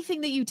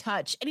 anything that you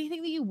touch,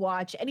 anything that you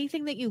watch,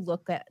 anything that you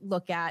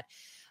look at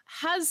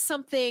has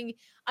something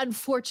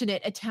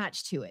unfortunate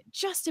attached to it.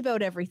 Just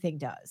about everything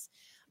does.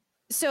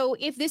 So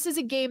if this is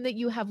a game that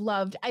you have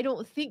loved, I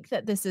don't think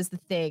that this is the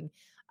thing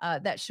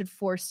that should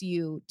force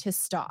you to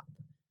stop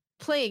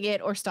playing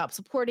it or stop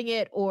supporting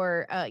it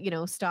or,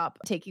 stop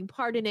taking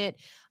part in it.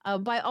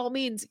 By all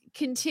means,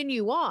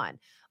 continue on.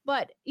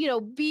 But,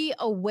 be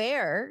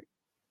aware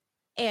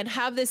and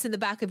have this in the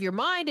back of your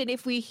mind. And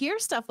if we hear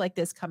stuff like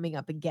this coming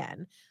up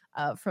again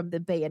from the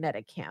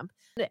Bayonetta camp,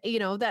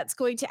 that's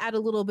going to add a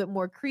little bit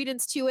more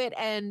credence to it.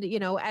 And,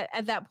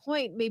 at that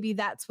point, maybe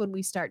that's when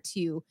we start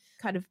to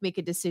kind of make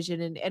a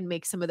decision and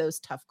make some of those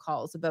tough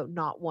calls about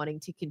not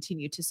wanting to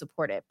continue to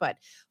support it. But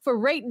for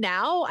right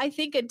now, I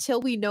think until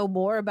we know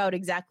more about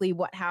exactly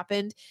what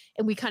happened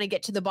and we kind of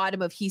get to the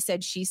bottom of he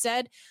said, she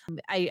said,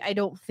 I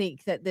don't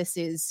think that this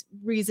is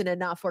reason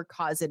enough or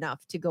cause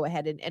enough to go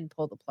ahead and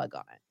pull the plug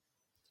on it.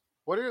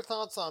 What are your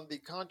thoughts on the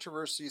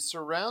controversy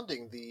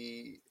surrounding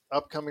the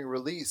upcoming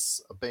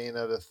release of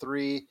Bayonetta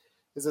 3?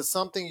 Is it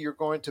something you're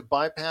going to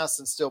bypass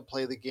and still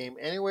play the game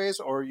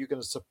anyways, or are you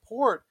going to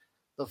support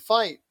the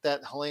fight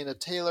that Helena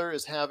Taylor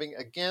is having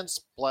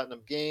against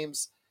Platinum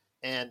Games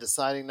and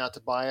deciding not to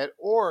buy it?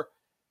 Or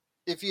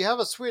if you have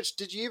a Switch,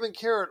 did you even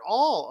care at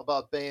all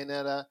about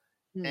Bayonetta?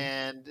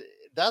 And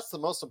that's the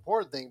most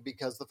important thing,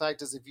 because the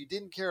fact is, if you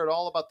didn't care at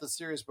all about the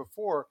series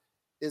before,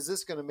 is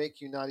this going to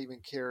make you not even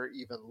care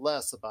even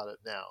less about it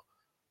now?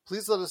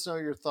 Please let us know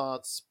your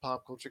thoughts,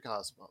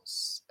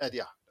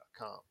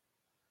 popculturecosmos@yahoo.com.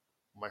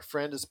 My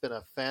friend, it's been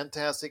a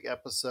fantastic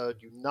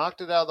episode. You knocked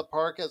it out of the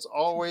park as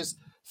always.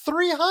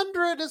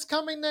 300 is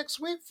coming next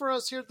week for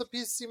us here at the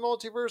PC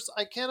Multiverse.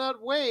 I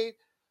cannot wait.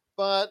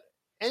 But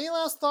any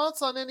last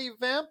thoughts on any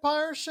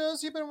vampire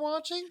shows you've been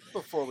watching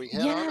before we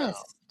head on out?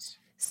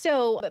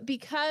 So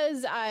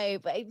because okay,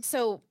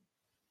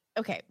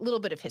 a little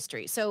bit of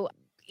history. So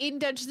in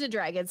Dungeons and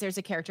Dragons, there's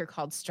a character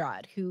called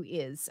Strahd who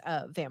is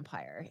a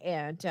vampire,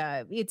 and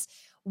it's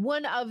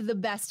one of the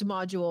best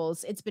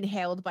modules. It's been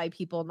hailed by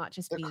people, not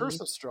just me.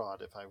 Curse of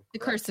Strahd, The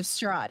Curse of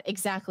Strahd,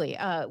 exactly.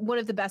 One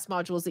of the best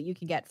modules that you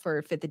can get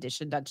for 5th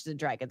edition Dungeons and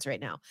Dragons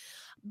right now.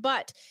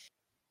 But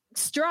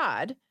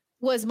Strahd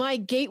was my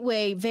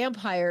gateway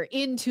vampire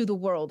into the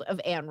world of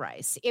Anne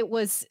Rice. It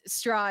was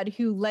Strahd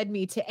who led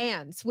me to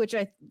Anne's, which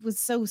was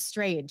so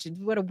strange,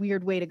 and what a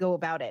weird way to go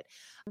about it.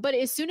 But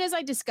as soon as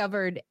I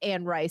discovered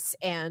Anne Rice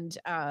and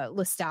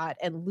Lestat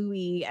and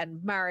Louis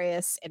and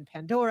Marius and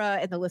Pandora,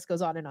 and the list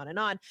goes on and on and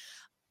on,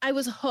 I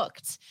was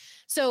hooked.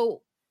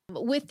 So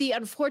with the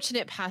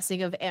unfortunate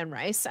passing of Anne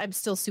Rice, I'm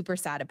still super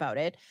sad about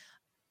it.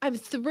 I'm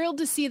thrilled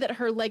to see that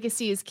her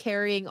legacy is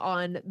carrying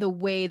on the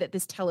way that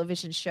this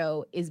television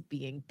show is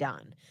being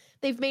done.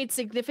 They've made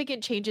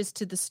significant changes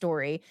to the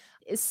story.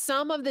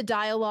 Some of the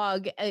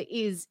dialogue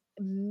is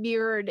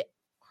mirrored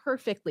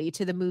perfectly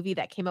to the movie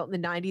that came out in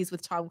the 90s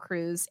with Tom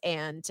Cruise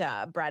and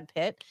Brad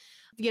Pitt.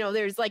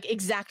 There's like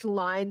exact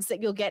lines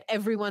that you'll get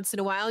every once in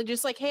a while and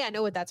just like, hey, I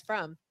know what that's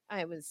from.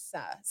 I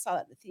saw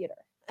that in the theater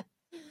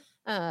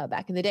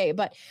back in the day.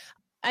 But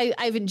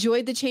I've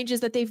enjoyed the changes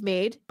that they've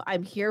made.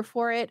 I'm here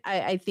for it.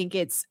 I think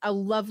it's a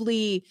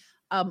lovely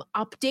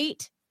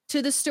update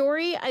to the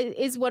story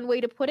is one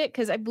way to put it,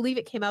 because I believe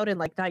it came out in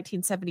like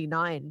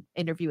 1979,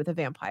 Interview with a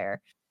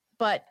Vampire.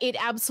 But it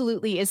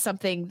absolutely is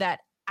something that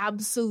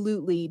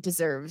absolutely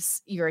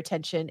deserves your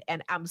attention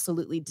and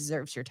absolutely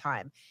deserves your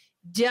time.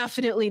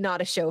 Definitely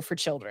not a show for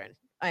children.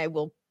 I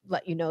will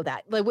let you know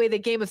that. The way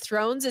that Game of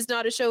Thrones is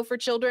not a show for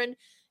children,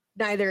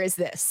 neither is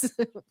this.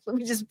 Let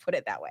me just put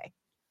it that way.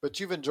 But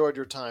you've enjoyed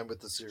your time with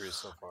the series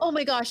so far. Oh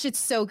my gosh, it's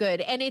so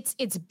good. And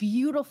it's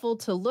beautiful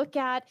to look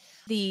at.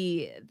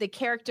 The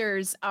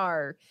characters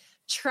are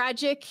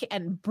tragic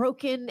and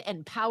broken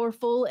and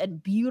powerful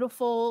and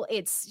beautiful.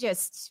 It's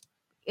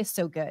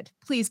so good.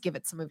 Please give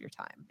it some of your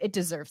time. It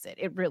deserves it.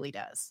 It really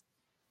does.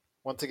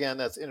 Once again,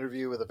 that's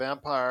Interview with a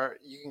Vampire.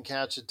 You can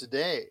catch it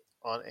today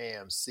on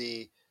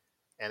AMC.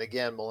 And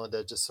again,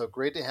 Melinda, just so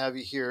great to have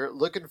you here.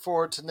 Looking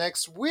forward to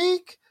next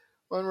week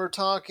when we're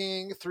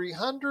talking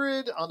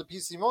 300 on the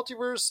PC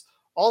Multiverse.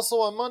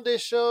 Also on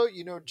Monday's show,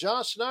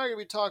 Josh and I are going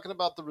to be talking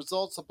about the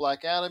results of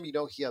Black Adam.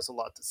 He has a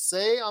lot to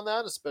say on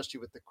that,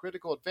 especially with the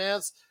critical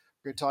advance.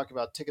 We're going to talk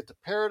about Ticket to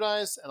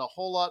Paradise and a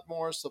whole lot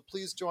more. So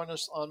please join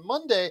us on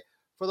Monday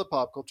for the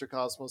Pop Culture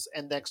Cosmos,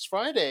 and next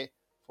Friday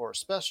for a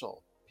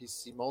special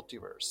PC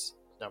Multiverse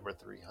number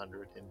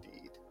 300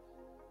 indeed.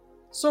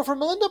 So for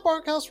Melinda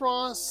Barkhouse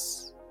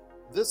Ross,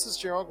 this is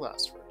Gerald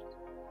Glassford.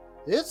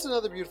 It's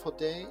another beautiful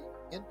day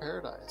in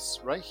paradise,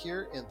 right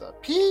here in the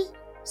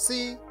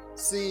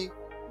PCC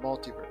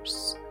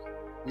Multiverse.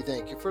 We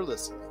thank you for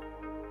listening.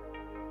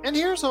 And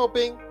here's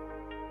hoping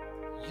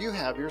you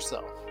have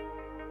yourself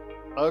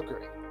a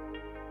great day.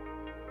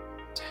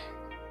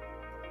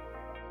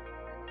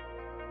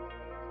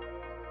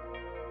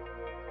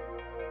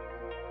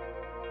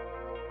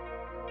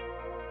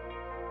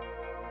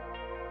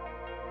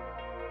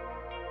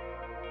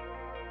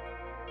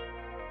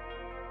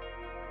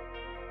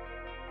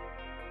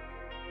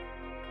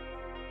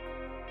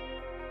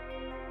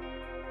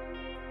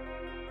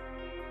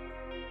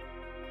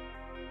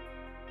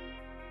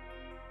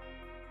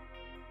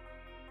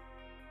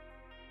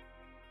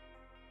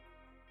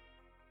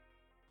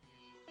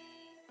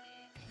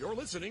 You're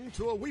listening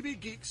to a Weeby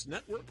Geeks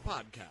Network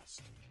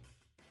podcast.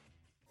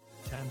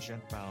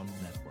 Tangent Bound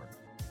Network.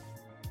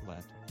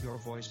 Let your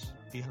voice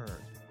be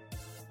heard.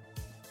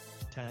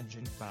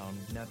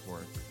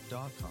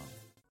 TangentBoundNetwork.com.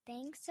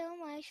 Thanks so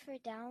much for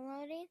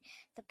downloading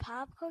the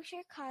Pop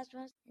Culture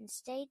Cosmos, and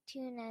stay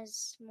tuned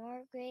as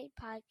more great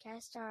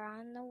podcasts are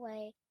on the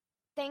way.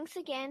 Thanks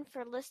again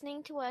for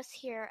listening to us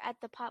here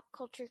at the Pop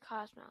Culture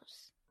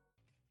Cosmos.